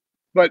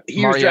 But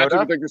he Mariota? was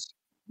drafted with this.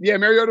 Yeah,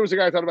 Mariota was the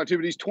guy I thought about too,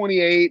 but he's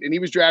 28 and he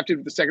was drafted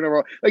with the second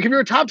overall. If you're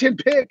a top 10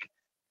 pick,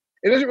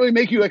 it doesn't really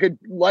make you a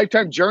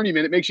lifetime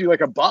journeyman. It makes you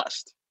a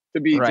bust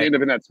to end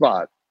up in that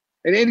spot.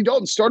 And Andy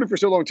Dalton started for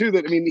so long too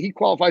that he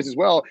qualifies as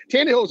well.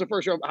 Tannehill is a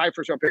high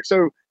first round pick,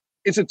 so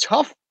it's a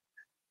tough.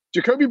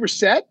 Jacoby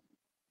Brissett.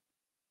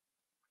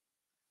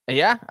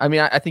 Yeah,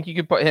 I think you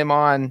could put him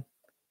on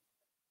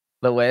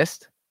the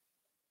list.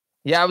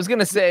 Yeah, I was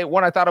gonna say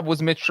one I thought of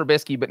was Mitch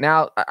Trubisky, but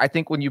now I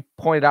think when you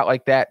point it out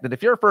like that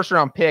if you're a first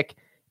round pick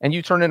and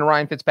you turn into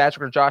Ryan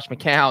Fitzpatrick or Josh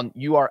McCown,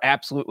 you are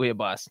absolutely a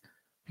bust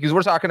because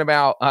we're talking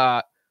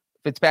about.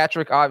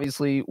 Fitzpatrick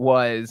obviously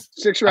was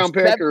 6th round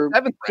pick or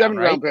 7th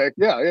round pick.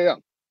 Yeah.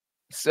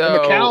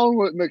 So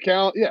and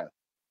McCown, yeah.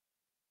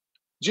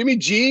 Jimmy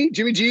G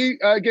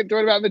getting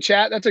thrown about in the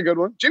chat. That's a good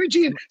one. Jimmy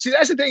G. See,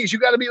 that's the thing is you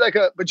got to be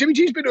but Jimmy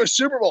G's been to a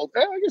Super Bowl.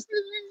 I guess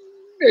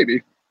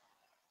maybe.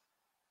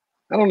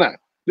 I don't know.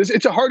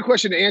 It's a hard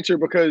question to answer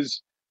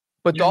because.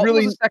 But Dalton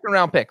was a 2nd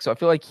round pick, so I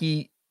feel like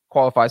he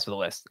qualifies for the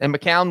list. And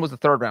McCown was the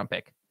 3rd round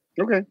pick.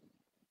 Okay.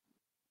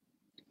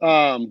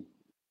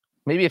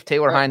 Maybe if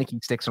Taylor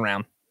Heineke sticks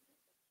around.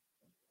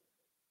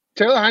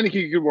 Taylor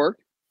Heineke could work.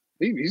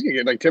 He's going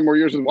to get 10 more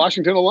years with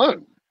Washington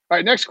alone. All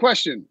right, next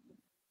question.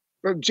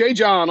 From J.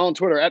 John on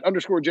Twitter,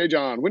 @_J.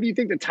 John. When do you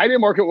think the tight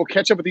end market will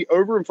catch up with the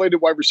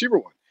overinflated wide receiver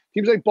one?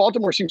 Teams like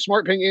Baltimore seem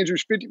smart paying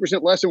Andrews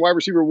 50% less than wide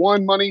receiver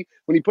one money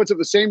when he puts up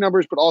the same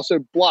numbers but also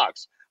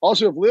blocks.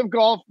 Also, if Live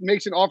Golf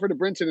makes an offer to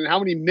Brinson, in how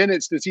many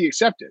minutes does he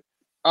accept it?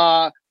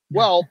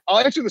 Well, I'll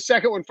answer the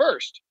second one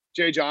first,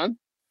 J. John.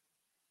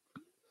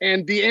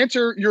 And the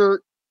answer,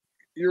 your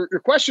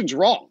question's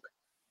wrong.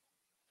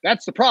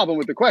 That's the problem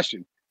with the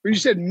question. When you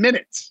said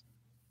minutes,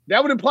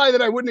 that would imply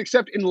that I wouldn't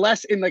accept in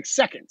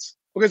seconds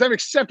because I've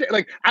accepted.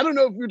 I don't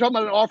know if you're talking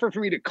about an offer for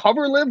me to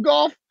cover Live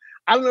Golf.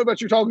 I don't know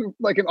about you're talking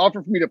an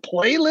offer for me to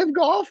play Live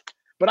Golf,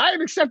 but I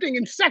am accepting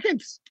in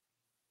seconds.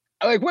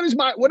 What is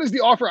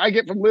the offer I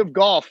get from Live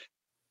Golf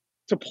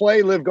to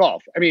play Live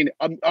Golf? I mean,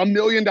 $1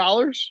 million.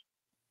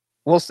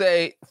 We'll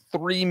say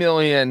 3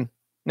 million.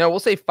 No, we'll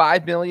say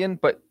 5 million,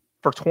 but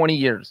for 20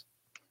 years.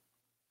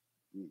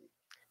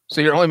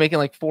 So you're only making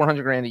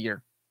 $400,000 a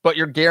year, but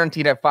you're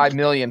guaranteed to have 5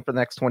 million for the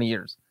next 20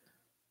 years.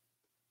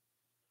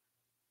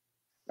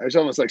 I was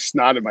almost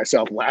snotted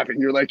myself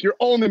laughing. You're you're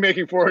only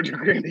making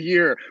 $400,000 a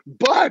year,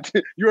 but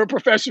you're a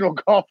professional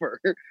golfer.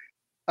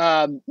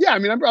 Yeah,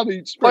 I'm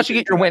probably. Plus, you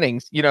get your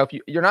winnings. If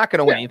you're not going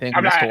to win anything.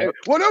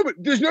 Well, no, but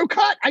there's no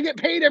cut. I get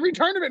paid every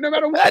tournament, no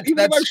matter what.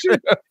 Even if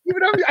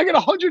I get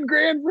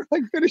 $100,000 for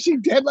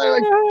finishing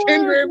deadline,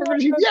 $10,000 for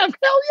finishing. Yeah,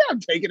 hell yeah, I'm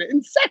taking it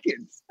in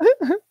seconds.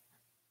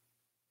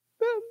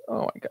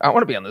 Oh my god, I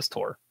want to be on this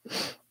tour.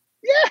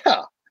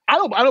 Yeah, I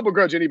don't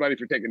begrudge anybody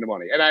for taking the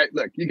money. And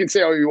you can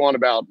say all you want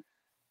about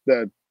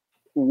the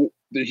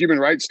human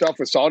rights stuff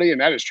with Saudi, and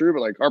that is true.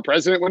 But our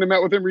president went and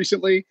met with him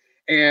recently,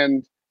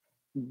 and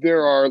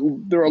there are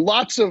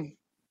lots of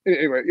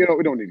anyway.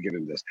 We don't need to get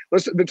into this.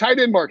 The tight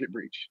end market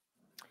breach.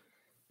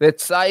 That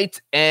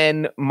site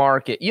and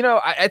market. You know,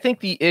 I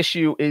think the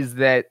issue is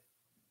that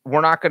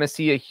we're not going to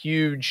see a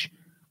huge.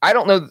 I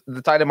don't know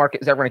the tight end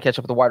market is ever going to catch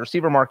up with the wide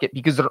receiver market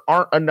because there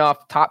aren't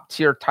enough top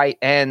tier tight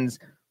ends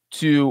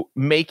to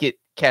make it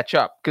catch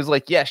up. Because,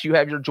 like, yes, you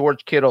have your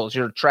George Kittles,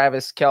 your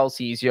Travis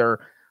Kelce's,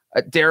 your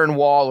Darren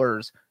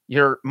Waller's,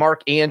 your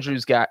Mark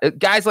Andrews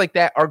guys like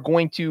that are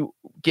going to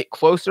get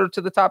closer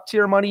to the top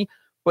tier money.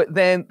 But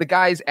then the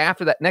guys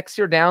after that next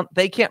year down,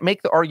 they can't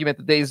make the argument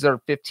that they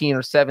deserve 15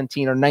 or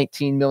 17 or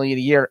 19 million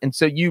a year. And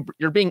so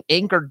you're being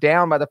anchored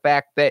down by the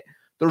fact that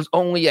there's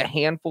only a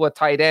handful of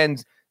tight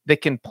ends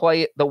that can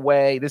play it the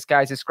way this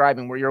guy's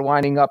describing, where you're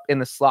lining up in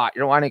the slot,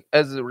 you're lining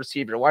as a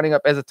receiver, you're lining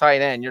up as a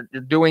tight end, you're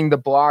doing the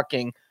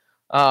blocking.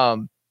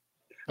 All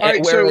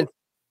right, so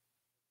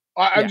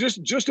I'm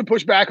just to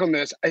push back on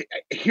this.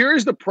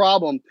 Here's the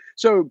problem.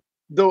 So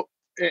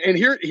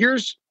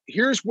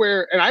here's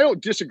where, and I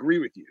don't disagree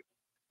with you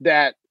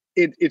that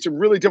it's a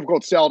really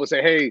difficult sell to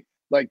say, hey,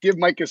 like, give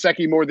Mike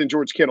Gesicki more than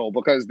George Kittle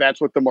because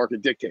that's what the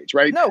market dictates,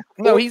 right?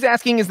 No, he's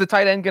asking, is the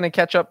tight end going to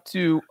catch up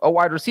to a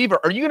wide receiver?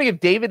 Are you going to give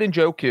David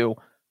Njoku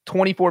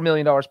 $24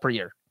 million per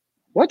year?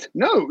 What?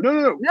 No.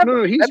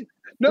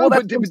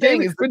 But David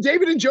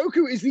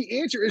Njoku is the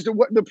answer as to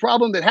what the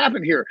problem that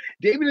happened here.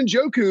 David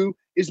Njoku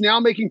is now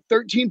making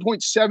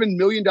 $13.7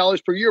 million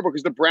per year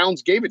because the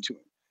Browns gave it to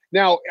him.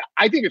 Now,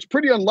 I think it's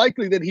pretty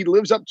unlikely that he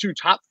lives up to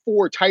top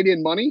 4 tight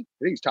end money.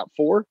 I think he's top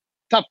 5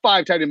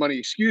 tight end money,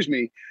 excuse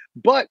me.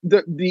 But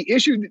the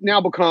issue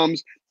now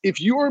becomes, if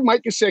you are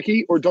Mike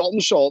Gesicki or Dalton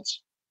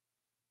Schultz,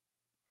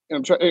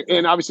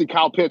 and obviously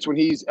Kyle Pitts when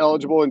he's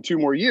eligible in 2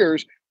 more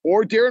years,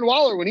 or Darren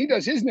Waller when he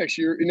does his next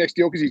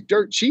deal because he's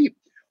dirt cheap,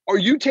 are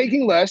you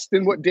taking less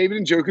than what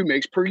David Njoku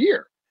makes per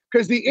year?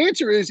 Because the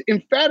answer is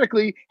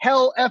emphatically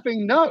hell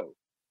effing no.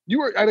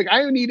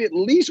 I need at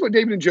least what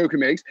David Njoku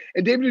makes,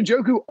 and David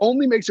Njoku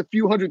only makes a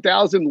few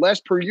 $100,000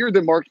 less per year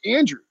than Mark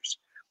Andrews.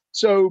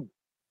 So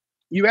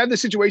you have the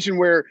situation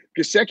where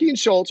Gesicki and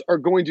Schultz are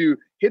going to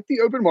hit the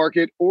open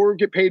market or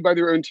get paid by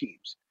their own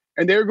teams,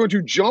 and they're going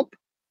to jump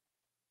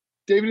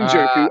David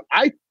Njoku.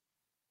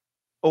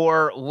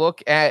 Or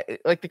look at,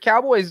 like, the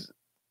Cowboys.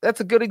 That's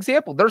a good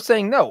example. They're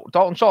saying, no,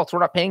 Dalton Schultz, we're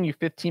not paying you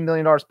 $15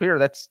 million per year.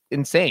 That's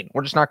insane.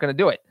 We're just not going to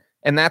do it.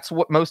 And that's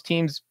what most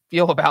teams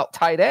feel about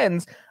tight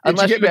ends,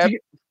 unless you have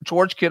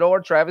George Kittle or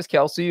Travis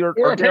Kelce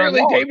or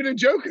apparently David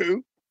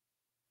Njoku.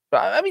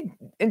 I mean,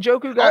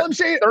 Njoku got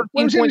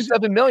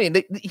 $13.7 million.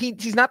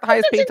 He's not the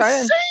highest paid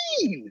tight end.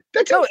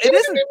 That's no, insane. It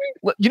isn't.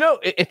 You know,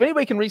 if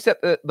anybody can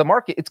reset the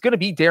market, it's going to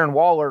be Darren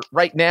Waller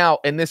right now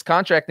in this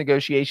contract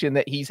negotiation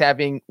that he's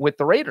having with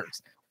the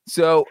Raiders.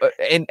 So,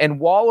 and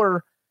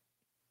Waller,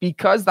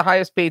 because the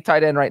highest paid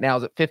tight end right now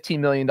is at $15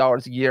 million a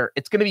year,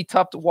 it's going to be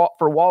tough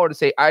for Waller to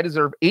say, I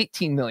deserve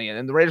 $18 million.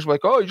 And the Raiders were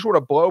like, oh, you just want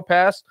to blow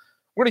past?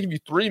 We're going to give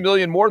you $3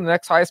 million more than the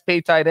next highest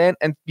paid tight end.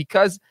 And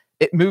because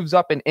it moves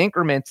up in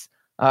increments,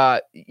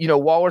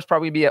 Waller's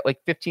probably be at like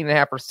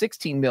 15.5 or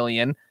 16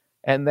 million.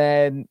 And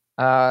then,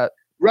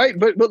 right.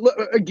 But look,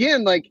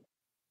 again, like,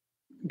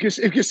 if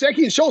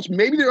Gesicki and Schultz,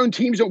 maybe their own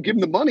teams don't give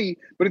them the money,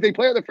 but if they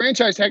play out the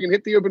franchise tag and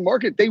hit the open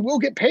market, they will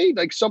get paid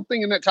like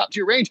something in that top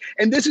tier range.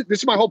 And this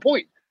is my whole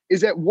point,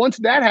 is that once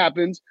that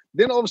happens,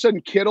 then all of a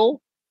sudden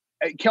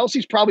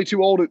Kelsey's probably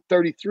too old at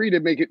 33 to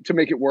make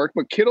it work,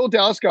 but Kittle,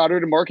 Dallas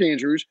Goedert, and Mark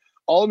Andrews,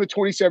 all in the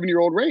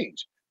 27-year-old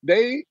range.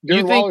 You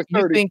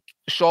think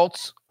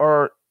Schultz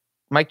or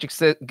Mike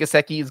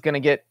Gesicki is going to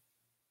get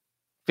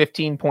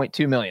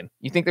 $15.2 million?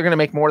 You think they're going to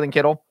make more than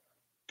Kittle?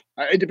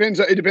 It depends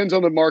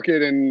on the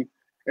market and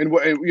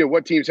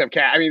what teams have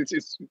cash. I mean,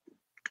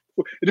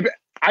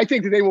 I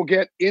think that they will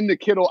get in the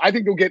Kittle. I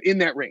think they'll get in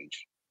that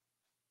range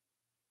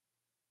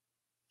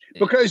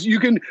because you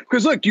can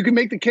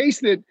make the case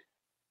that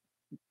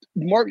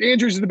Mark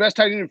Andrews is the best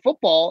tight end in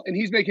football and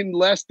he's making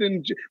less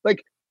than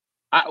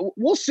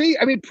we'll see.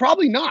 I mean,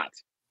 probably not.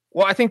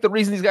 Well, I think the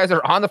reason these guys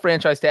are on the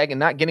franchise tag and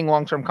not getting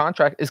long-term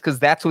contract is because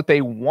that's what they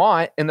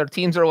want. And their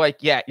teams are like,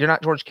 yeah, you're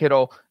not George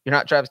Kittle. You're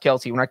not Travis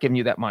Kelce. We're not giving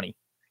you that money.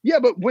 Yeah,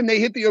 but when they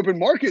hit the open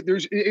market,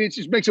 it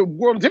just makes a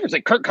world of difference.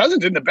 Like Kirk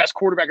Cousins isn't the best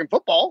quarterback in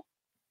football.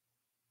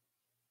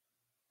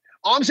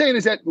 All I'm saying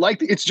is that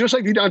it's just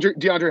like the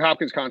DeAndre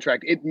Hopkins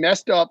contract. It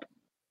messed up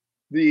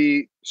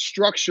the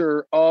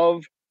structure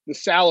of the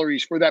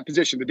salaries for that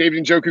position. The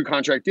David Njoku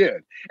contract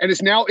did. And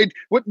it's now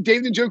what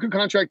David Njoku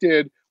contract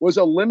did was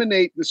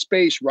eliminate the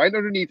space right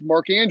underneath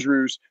Mark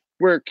Andrews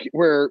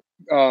where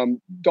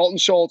Dalton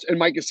Schultz and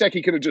Mike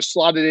Gesicki could have just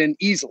slotted in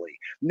easily.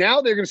 Now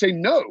they're going to say,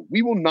 no,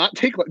 we will not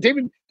take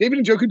David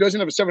Njoku doesn't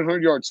have a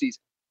 700-yard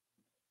season.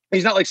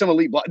 He's not like some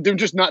elite block. They're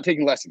just not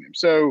taking less than him.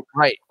 So,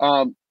 right.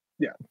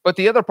 Yeah. But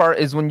the other part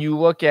is when you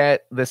look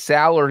at the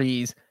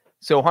salaries,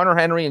 so Hunter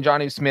Henry and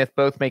Jonnu Smith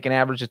both make an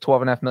average of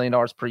 $12.5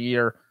 million per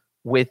year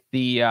with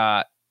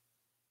the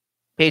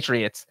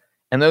Patriots.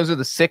 And those are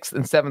the 6th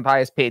and 7th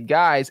highest paid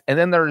guys. And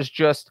then there's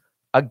just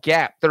a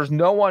gap. There's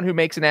no one who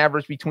makes an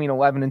average between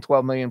 11 and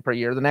 12 million per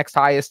year. The next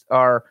highest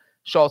are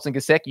Schultz and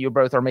Gesicki, who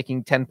both are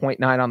making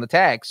 10.9 on the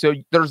tag. So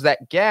there's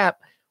that gap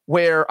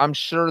where I'm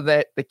sure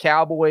that the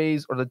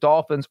Cowboys or the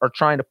Dolphins are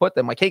trying to put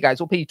them like, hey guys,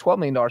 we'll pay you $12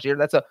 million a year.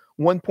 That's a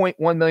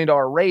 $1.1 million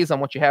raise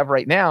on what you have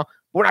right now.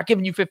 We're not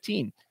giving you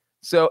 15.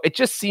 So it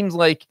just seems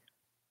like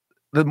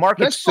the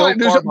market's so far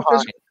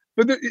behind.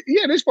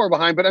 It is far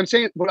behind. But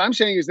what I'm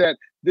saying is that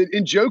the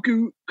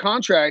Njoku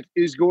contract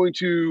is going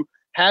to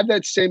have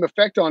that same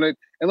effect on it.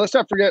 And let's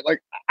not forget, like,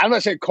 I'm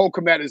not saying Cole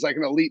Kmet is like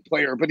an elite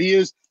player, but he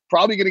is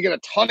probably going to get a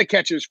ton of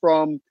catches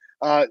from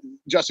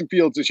Justin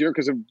Fields this year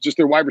because of just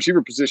their wide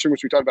receiver position,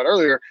 which we talked about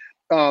earlier.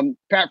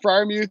 Pat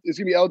Freiermuth is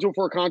going to be eligible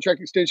for a contract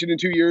extension in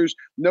 2 years.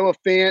 Noah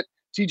Fant,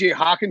 TJ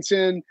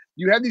Hawkinson.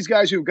 You have these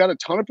guys who've got a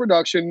ton of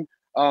production.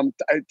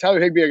 Tyler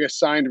Higbee, I guess,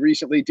 signed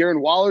recently. Darren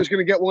Waller is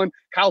going to get one.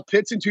 Kyle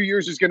Pitts in 2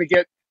 years is going to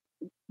get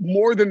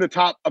more than the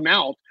top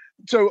amount.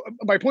 So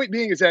my point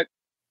being is that,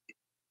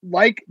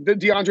 like the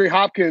DeAndre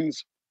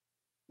Hopkins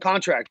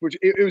contract, which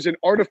it was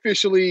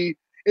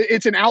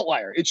it's an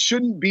outlier. It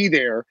shouldn't be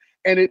there.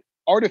 And it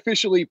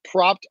artificially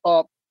propped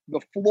up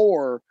the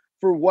floor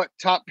for what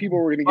top people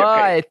were going to get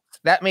paid.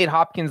 That made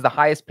Hopkins the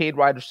highest paid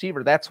wide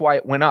receiver. That's why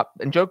it went up.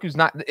 And Njoku's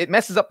not, it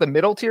messes up the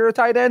middle tier of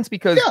tight ends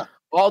because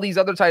all these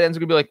other tight ends are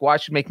going to be like, well, I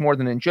should make more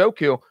than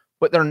Njoku,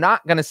 but they're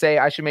not going to say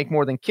I should make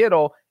more than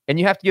Kittle. And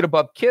you have to get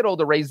above Kittle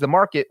to raise the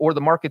market, or the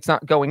market's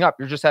not going up.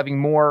 You're just having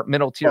more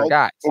middle tier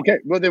guys. Okay.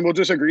 Well, then we'll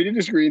just agree to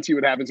disagree and see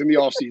what happens in the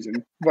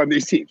offseason from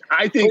these teams.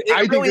 I think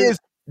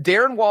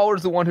Darren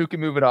Waller's the one who can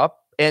move it up,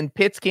 and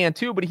Pitts can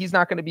too, but he's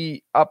not going to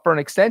be up for an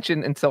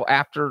extension until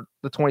after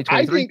the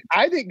 2023.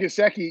 I think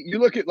Gesicki, you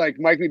look at like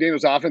Mike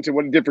McDaniel's offense and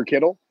what it did for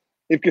Kittle.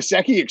 If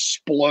Gesicki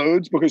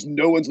explodes because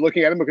no one's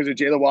looking at him because of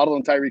Jaylen Waddle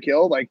and Tyreek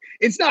Hill, like,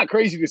 it's not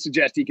crazy to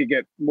suggest he could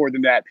get more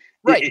than that.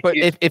 Right. But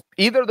if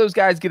either of those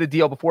guys get a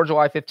deal before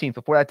July 15th,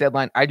 before that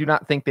deadline, I do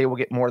not think they will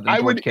get more than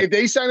if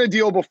they sign a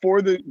deal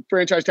before the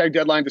franchise tag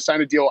deadline to sign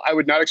a deal, I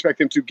would not expect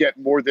them to get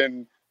more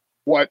than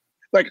what,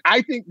 like,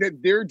 I think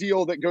that their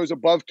deal that goes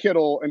above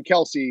Kittle and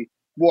Kelsey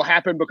will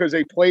happen because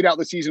they played out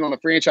the season on the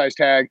franchise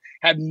tag,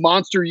 had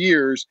monster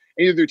years,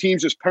 and either their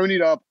teams just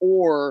ponied up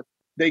or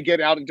they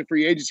get out into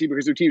free agency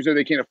because their teams know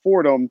they can't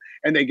afford them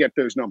and they get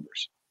those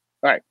numbers.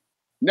 All right.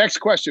 Next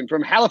question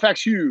from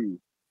Halifax Hugh.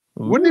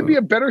 Wouldn't it be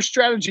a better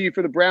strategy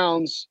for the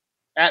Browns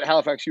at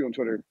Halifax Hugh on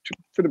Twitter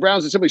for the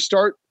Browns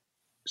to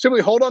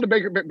simply hold on to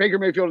Baker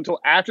Mayfield until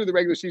after the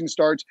regular season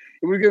starts?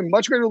 It would give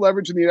much greater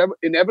leverage in the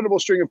inevitable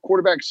string of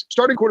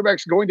starting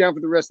quarterbacks going down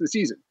for the rest of the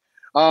season.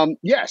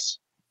 Yes,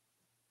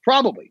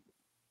 probably.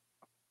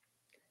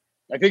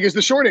 I think is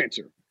the short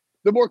answer.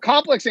 The more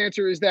complex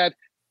answer is that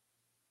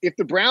if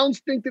the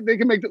Browns think that they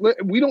can make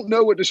we don't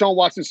know what Deshaun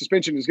Watson's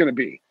suspension is going to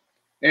be.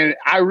 And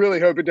I really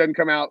hope it doesn't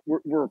come out. We're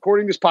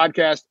recording this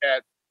podcast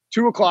at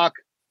 2:00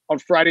 on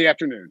Friday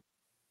afternoon.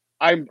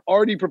 I'm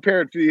already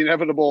prepared for the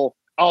inevitable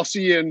I'll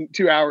see you in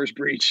 2 hours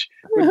breach.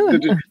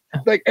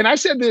 And I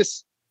said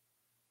this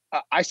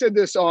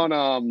on,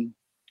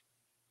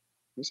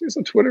 I see this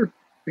on Twitter.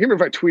 I can't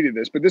remember if I tweeted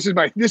this, but this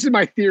is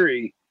my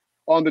theory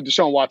on the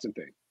Deshaun Watson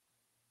thing.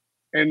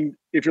 And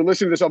if you're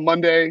listening to this on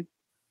Monday,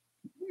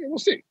 we'll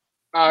see.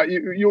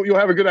 You'll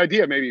have a good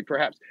idea, maybe,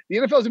 perhaps. The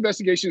NFL's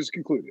investigation is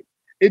concluded.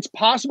 It's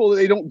possible that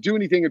they don't do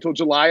anything until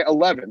July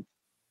 11th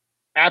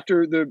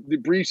after the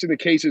briefs and the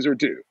cases are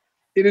due.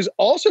 It is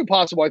also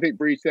possible, I think,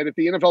 Breach, that if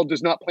the NFL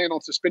does not plan on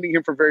suspending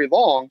him for very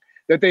long,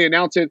 that they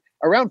announce it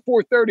around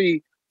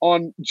 4:30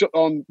 on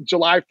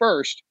July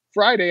 1st,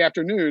 Friday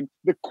afternoon,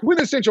 the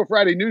quintessential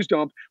Friday news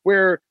dump,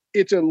 where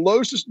it's a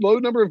low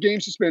number of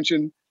game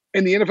suspension,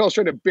 and the NFL is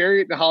trying to bury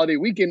it in the holiday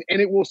weekend,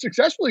 and it will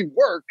successfully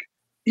work,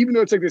 even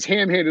though it's like this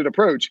ham-handed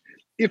approach.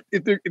 If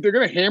they're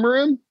going to hammer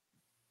him,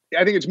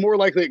 I think it's more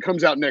likely it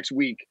comes out next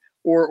week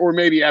or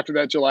maybe after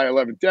that July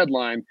 11th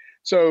deadline.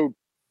 So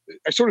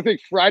I sort of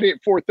think Friday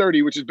at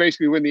 4:30, which is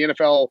basically when the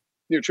NFL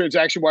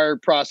transaction wire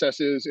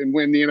processes and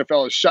when the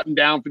NFL is shutting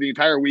down for the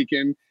entire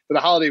weekend, for the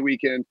holiday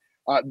weekend,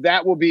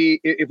 that will be,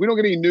 if we don't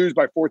get any news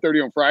by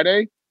 4:30 on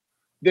Friday,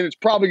 then it's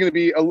probably going to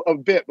be a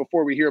bit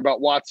before we hear about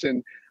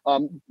Watson.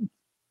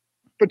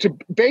 But to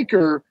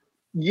Baker,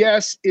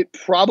 yes, it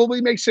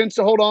probably makes sense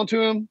to hold on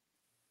to him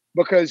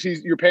because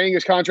you're paying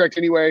his contract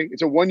anyway.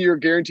 It's a 1-year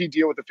guaranteed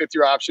deal with a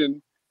 5th-year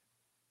option.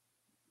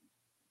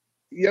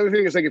 The other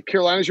thing is, like, if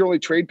Carolina's your only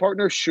trade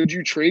partner, should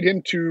you trade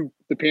him to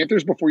the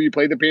Panthers before you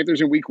play the Panthers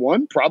in week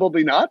 1?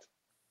 Probably not.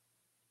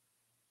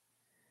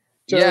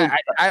 So, yeah,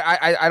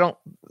 I don't.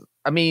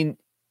 I mean,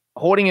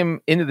 holding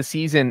him into the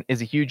season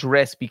is a huge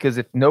risk because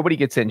if nobody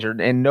gets injured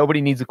and nobody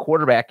needs a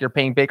quarterback, you're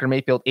paying Baker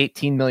Mayfield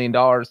 $18 million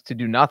to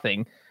do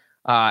nothing.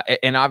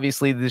 And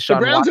obviously the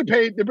Browns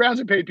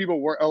have paid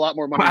people a lot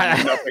more money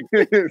than nothing.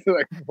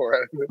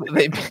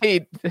 They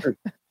paid.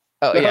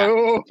 Oh yeah.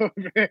 Oh,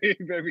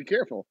 better be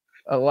careful.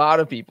 A lot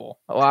of people.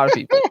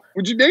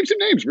 Would you name some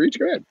names, Reach?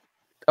 Go ahead.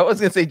 I was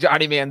going to say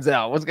Johnny Manziel.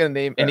 I was going to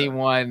name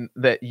anyone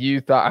that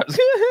you thought was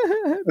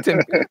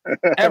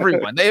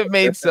everyone. They have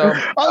made some.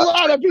 A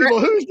lot of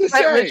people. Who's to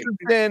say?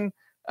 Richardson,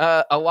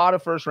 a lot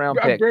of first round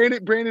picks.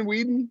 Brandon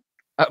Weeden.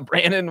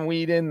 Brandon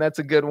Weeden. That's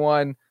a good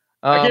one.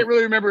 I can't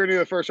really remember any of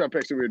the first round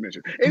picks that we had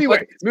mentioned.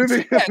 Anyway,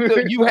 moving. Yeah, so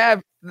you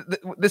have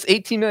this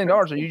 $18 million.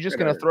 Are you just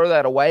going to throw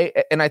that away?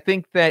 And I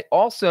think that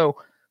also,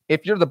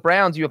 if you're the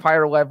Browns, you have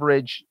higher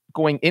leverage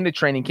going into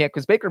training camp,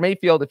 because Baker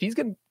Mayfield, if he's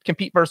going to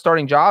compete for a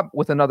starting job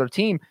with another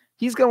team,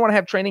 he's going to want to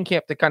have training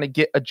camp to kind of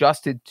get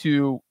adjusted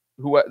to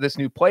this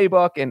new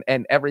playbook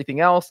and everything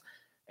else.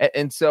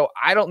 And so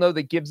I don't know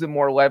that gives him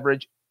more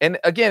leverage. And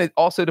again, it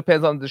also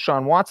depends on the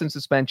Deshaun Watson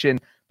suspension,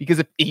 because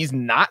if he's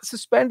not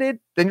suspended,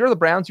 then you're the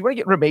Browns. You want to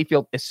get rid of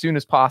Mayfield as soon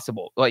as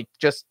possible. Like,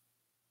 just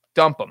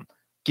dump him.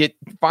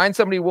 Find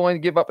somebody willing to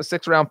give up a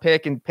 6th-round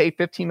pick and pay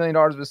 $15 million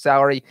of his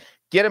salary.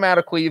 Get him out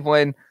of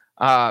Cleveland.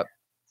 But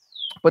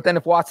then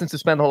if Watson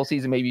suspend the whole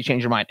season, maybe you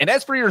change your mind. And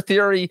as for your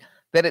theory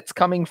that it's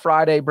coming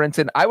Friday,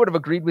 Brinson, I would have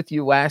agreed with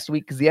you last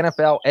week, because the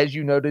NFL, as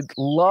you noted,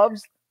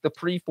 loves the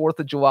pre-4th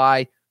of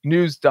July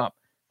news dump.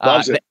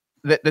 Loves it.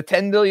 The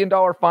 $10 million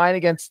fine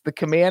against the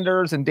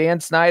Commanders and Dan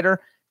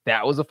Snyder,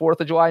 that was a 4th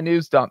of July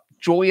news dump.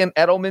 Julian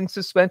Edelman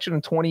suspension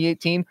in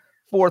 2018,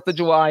 4th of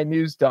July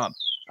news dump.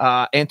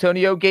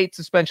 Antonio Gates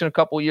suspension a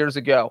couple years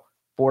ago,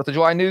 4th of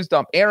July news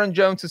dump. Aaron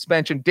Jones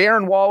suspension.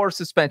 Darren Waller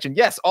suspension.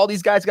 Yes, all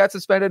these guys got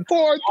suspended.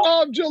 4th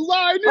of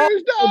July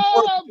news dump.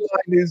 4th of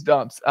July news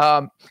dumps.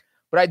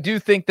 But I do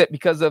think that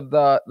because of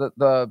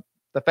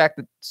the fact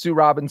that Sue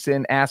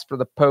Robinson asked for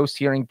the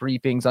post-hearing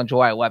briefings on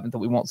July 11th, that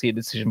we won't see a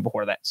decision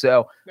before that.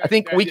 So I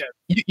think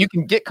you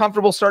can get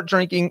comfortable, start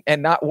drinking,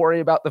 and not worry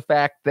about the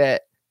fact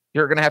that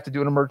you're going to have to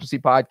do an emergency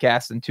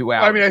podcast in 2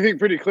 hours. I mean, I think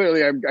pretty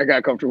clearly I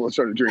got comfortable and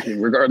started drinking,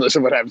 regardless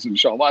of what happens to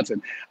Deshaun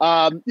Watson.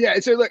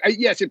 So look,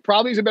 yes, it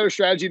probably is a better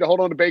strategy to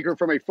hold on to Baker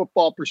from a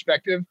football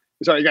perspective.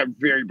 Sorry, you got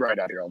very bright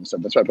out here all of a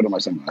sudden. That's why I put on my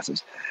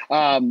sunglasses.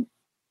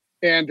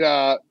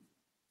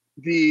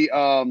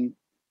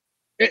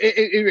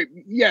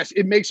 Yes,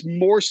 it makes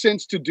more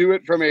sense to do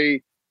it from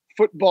a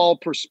football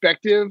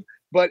perspective,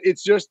 but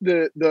it's just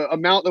the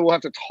amount that we'll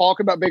have to talk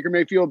about Baker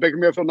Mayfield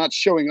not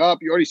showing up.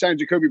 You already signed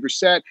Jacoby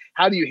Brissett.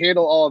 How do you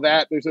handle all of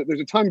that? There's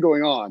a ton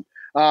going on.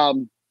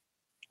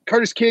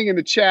 Curtis King in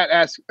the chat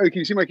asks, "Oh, can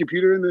you see my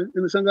computer in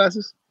the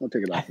sunglasses?" I'll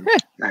take it off.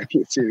 I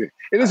can't see it.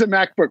 It is a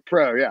MacBook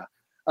Pro, yeah.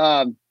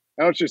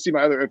 I don't just see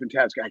my other open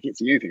tabs. I can't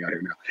see anything out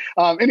here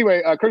now.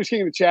 Anyway, Curtis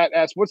King in the chat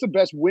asks, "What's the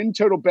best win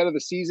total bet of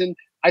the season?"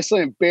 I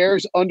slam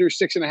Bears under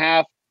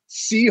 6.5,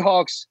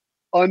 Seahawks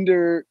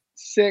under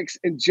 6,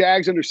 and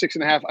Jags under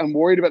 6.5. I'm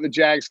worried about the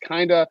Jags,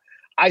 kinda.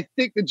 I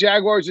think the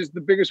Jaguars is the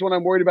biggest one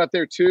I'm worried about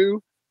there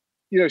too.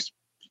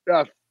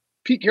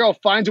 Pete Carroll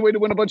finds a way to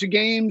win a bunch of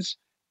games,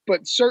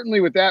 but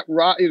certainly with that,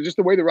 just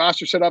the way the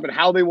roster set up and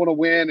how they want to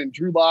win, and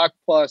Drew Lock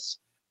plus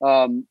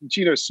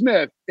Geno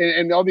Smith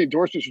and all the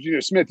endorsements for Geno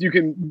Smith, you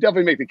can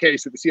definitely make the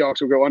case that the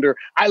Seahawks will go under.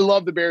 I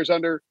love the Bears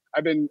under.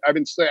 I've been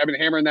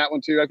hammering that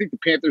one too. I think the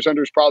Panthers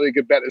under is probably a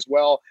good bet as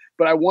well.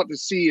 But I want to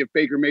see if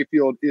Baker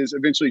Mayfield is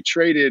eventually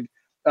traded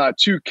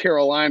to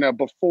Carolina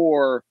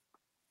before.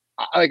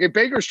 Like, if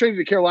Baker's traded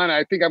to Carolina,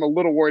 I think I'm a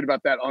little worried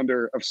about that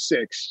under of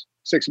 6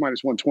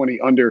 minus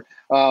 120 under.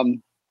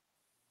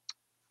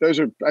 Those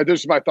are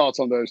my thoughts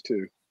on those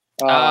two.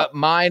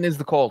 Mine is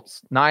the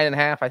Colts,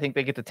 9.5. I think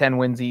they get to 10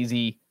 wins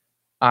easy.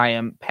 I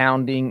am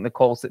pounding the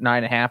Colts at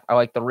 9.5. I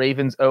like the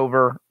Ravens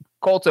over,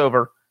 Colts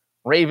over,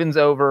 Ravens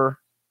over.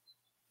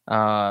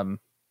 I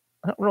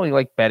don't really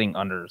like betting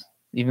unders,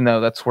 even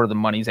though that's where the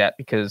money's at,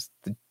 because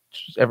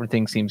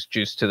everything seems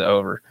juiced to the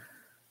over.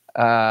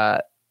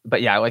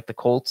 But yeah, I like the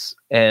Colts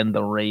and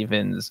the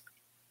Ravens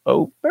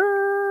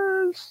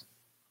overs.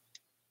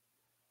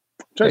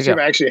 I'm trying to see if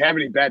I actually have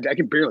any bad. I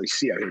can barely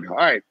see out here now. All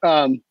right.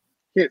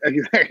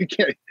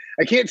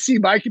 I can't see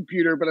my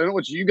computer, but I don't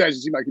want you guys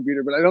to see my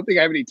computer, but I don't think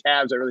I have any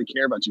tabs I really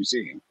care about you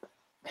seeing.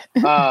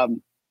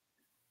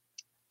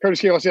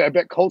 Curtis Gale said, "I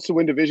bet Colts to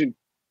win division,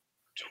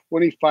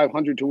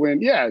 2,500 to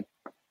win." Yeah.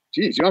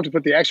 Geez, you don't have to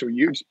put the actual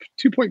units.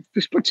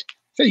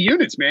 Say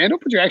units, man.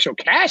 Don't put your actual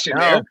cash in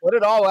there. Put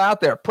it all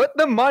out there. Put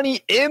the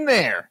money in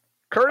there.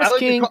 Curtis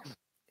King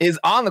is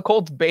on the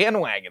Colts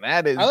bandwagon.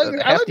 That is, I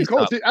like the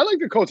Colts. I like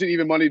the Colts at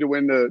even money to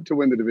win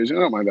the division. I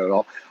don't mind that at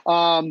all.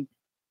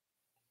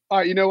 All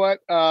right, you know what?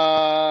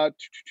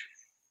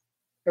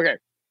 Okay,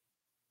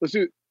 let's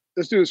do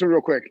this one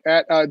real quick.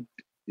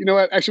 You know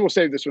what? Actually, we'll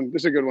save this one.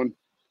 This is a good one.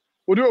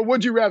 We'll do it.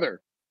 Would you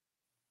rather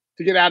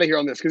to get out of here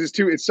on this, because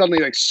it's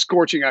suddenly like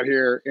scorching out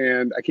here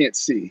and I can't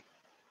see.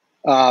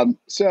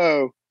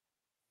 So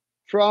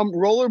from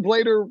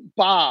Rollerblader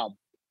Bob,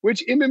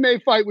 which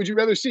MMA fight would you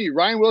rather see?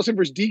 Ryan Wilson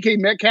versus DK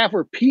Metcalf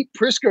or Pete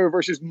Prisco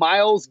versus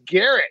Myles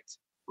Garrett?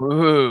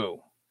 Ooh,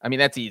 I mean,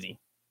 that's easy.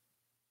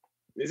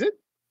 Is it?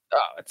 Oh,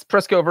 it's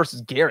Prisco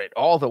versus Garrett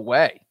all the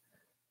way.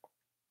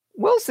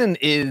 Wilson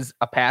is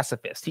a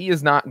pacifist. He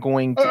is not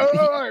going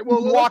to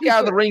walk out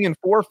of the ring and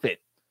forfeit.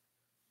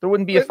 There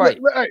wouldn't be a fight.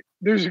 Right.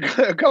 There's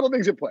a couple of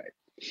things at play.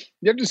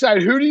 You have to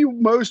decide, who do you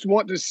most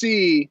want to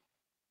see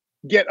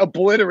get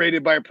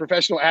obliterated by a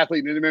professional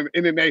athlete in an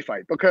MMA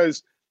fight?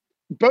 Because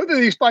both of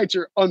these fights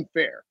are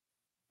unfair.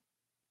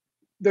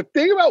 The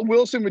thing about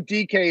Wilson with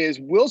DK is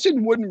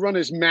Wilson wouldn't run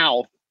his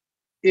mouth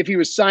if he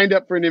was signed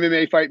up for an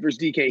MMA fight versus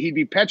DK. He'd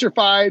be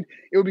petrified.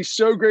 It would be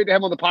so great to have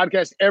him on the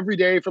podcast every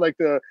day for like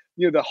the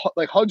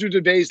hundreds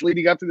of days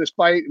leading up to this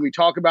fight. And we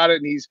talk about it,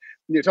 and he's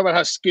talking about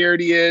how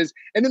scared he is.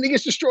 And then he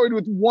gets destroyed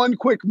with one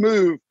quick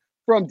move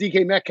from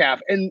DK Metcalf.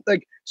 And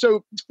like,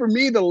 so for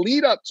me, the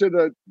lead up to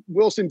the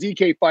Wilson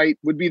DK fight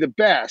would be the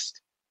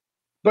best.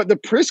 But the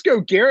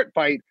Prisco Garrett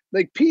fight,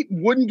 like Pete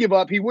wouldn't give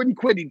up. He wouldn't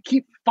quit. He'd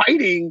keep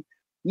fighting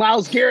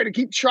Myles Garrett and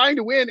keep trying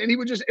to win. And he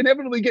would just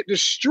inevitably get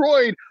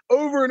destroyed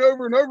over and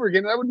over and over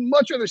again. And I would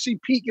much rather see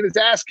Pete get his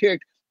ass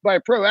kicked by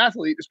a pro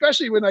athlete,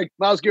 especially when like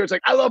Myles Garrett's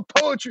like, I love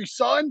poetry,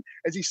 son,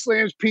 as he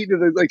slams Pete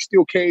into the like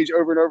steel cage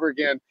over and over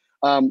again.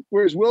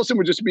 Whereas Wilson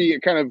would just be a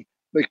kind of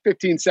like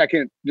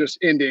 15-second just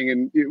ending,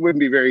 and it wouldn't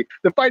be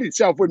the fight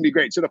itself wouldn't be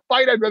great. So the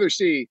fight I'd rather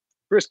see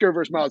Briscoe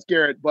versus Myles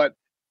Garrett, but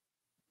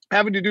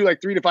having to do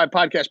like 3 to 5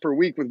 podcasts per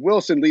week with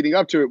Wilson leading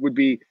up to it would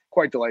be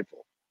quite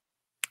delightful.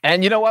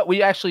 And you know what?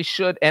 We actually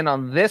should end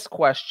on this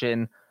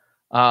question.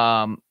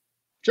 Sure.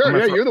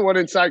 Yeah. You're the one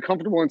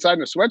comfortable inside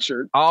in a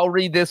sweatshirt. I'll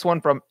read this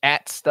one from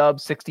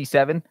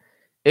 @Stubb67.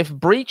 If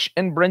Breach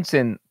and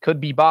Brinson could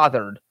be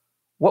bothered,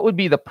 what would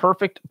be the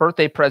perfect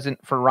birthday present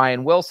for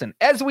Ryan Wilson?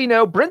 As we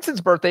know,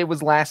 Brinson's birthday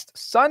was last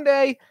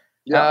Sunday.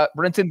 Yeah.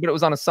 Brinson, but it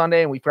was on a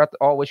Sunday, and we forgot to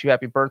all wish you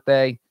happy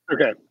birthday.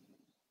 Okay.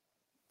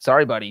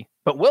 Sorry, buddy.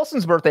 But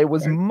Wilson's birthday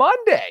was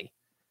Monday.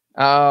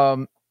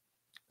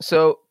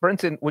 So,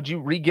 Brinson, would you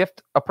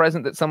re-gift a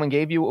present that someone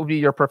gave you? What would be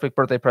your perfect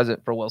birthday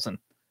present for Wilson?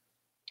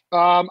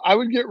 I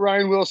would get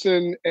Ryan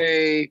Wilson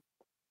a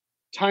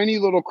tiny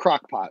little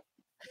crock pot.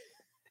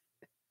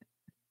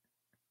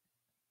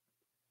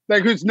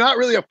 Like, it's not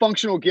really a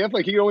functional gift.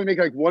 Like, he could only make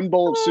like one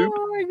bowl of soup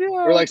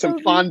or like some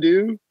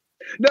fondue.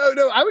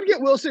 No, I would get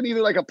Wilson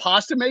either like a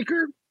pasta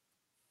maker,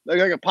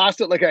 like a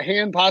pasta, like a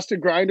hand pasta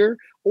grinder,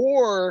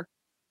 or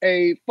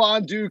a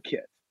fondue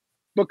kit,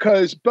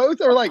 because both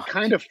are like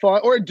kind of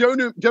fun, or a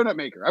donut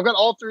maker. I've got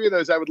all 3 of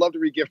those. I would love to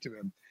re-gift to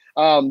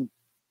him.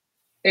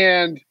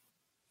 And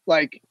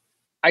like,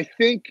 I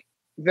think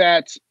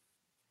that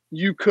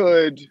you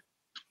could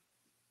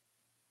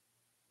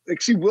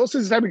like see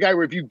Wilson's the type of guy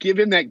where if you give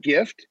him that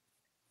gift,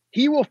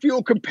 he will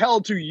feel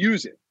compelled to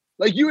use it.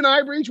 Like you and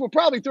I, Breach, will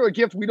probably throw a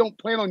gift we don't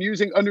plan on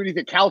using underneath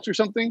a couch or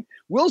something.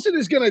 Wilson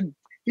is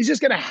he's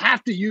just going to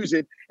have to use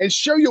it and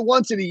show you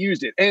once that he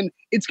used it. And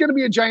it's going to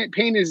be a giant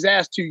pain in his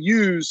ass to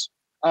use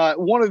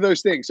one of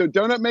those things. So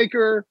donut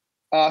maker,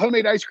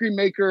 homemade ice cream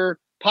maker,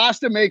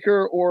 pasta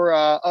maker, or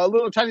a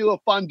tiny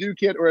little fondue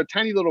kit, or a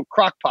tiny little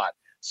crock pot.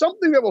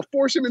 Something that will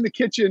force him in the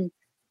kitchen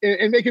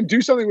and make him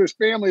do something with his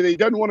family that he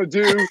doesn't want to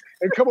do,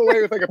 and come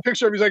away with like a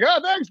picture of, he's like, oh,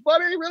 thanks,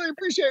 buddy. Really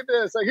appreciate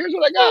this. Like, here's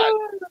what I got.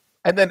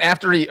 And then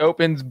after he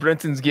opens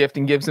Brinson's gift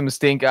and gives him a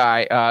stink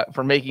eye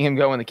for making him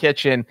go in the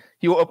kitchen,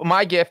 he will open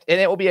my gift, and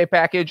it will be a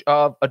package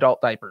of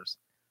adult diapers.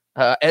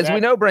 As we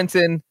know,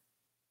 Brinson,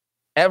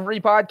 every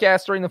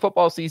podcast during the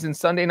football season,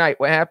 Sunday night,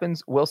 what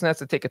happens? Wilson has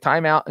to take a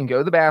timeout and go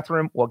to the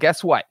bathroom. Well,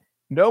 guess what?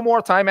 No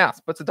more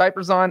timeouts. Puts the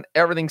diapers on.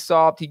 Everything's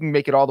solved. He can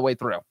make it all the way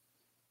through.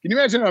 Can you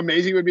imagine how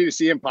amazing it would be to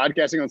see him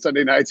podcasting on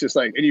Sunday nights? Just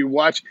like, and you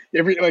watch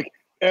every week,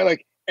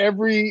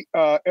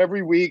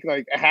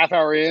 like a half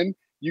hour in,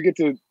 you get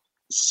to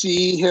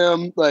see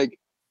him like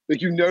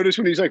you notice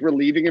when he's like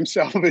relieving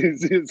himself.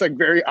 It's like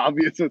very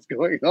obvious what's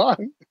going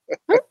on.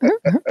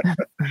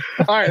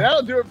 All right,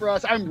 that'll do it for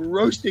us. I'm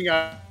roasting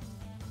up.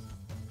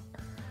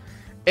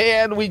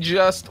 And we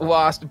just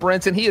lost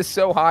Brinson. He is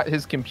so hot,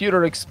 his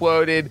computer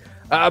exploded.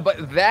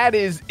 But that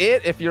is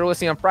it. If you're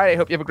listening on Friday, I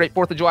hope you have a great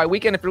 4th of July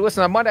weekend. If you're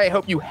listening on Monday, I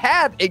hope you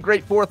had a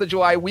great 4th of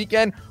July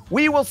weekend.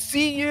 We will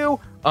see you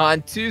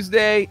on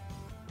Tuesday.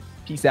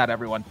 Peace out,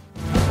 everyone.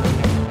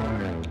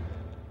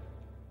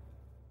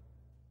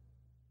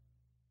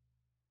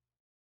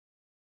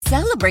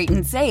 Celebrate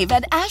and save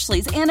at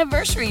Ashley's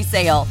Anniversary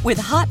Sale. With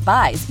Hot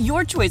Buys,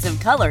 your choice of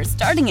colors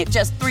starting at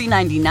just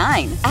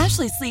 $3.99.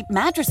 Ashley Sleep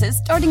mattresses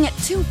starting at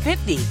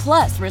 $2.50.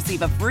 Plus,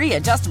 receive a free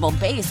adjustable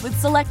base with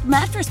select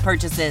mattress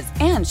purchases.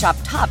 And shop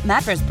top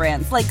mattress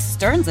brands like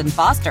Stearns &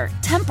 Foster,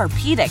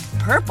 Tempur-Pedic,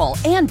 Purple,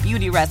 and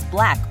Beautyrest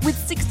Black with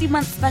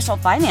 60-month special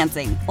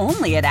financing.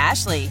 Only at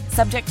Ashley.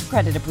 Subject to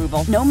credit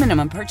approval. No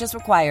minimum purchase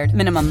required.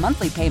 Minimum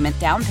monthly payment,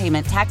 down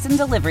payment, tax, and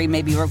delivery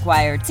may be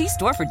required. See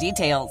store for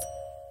details.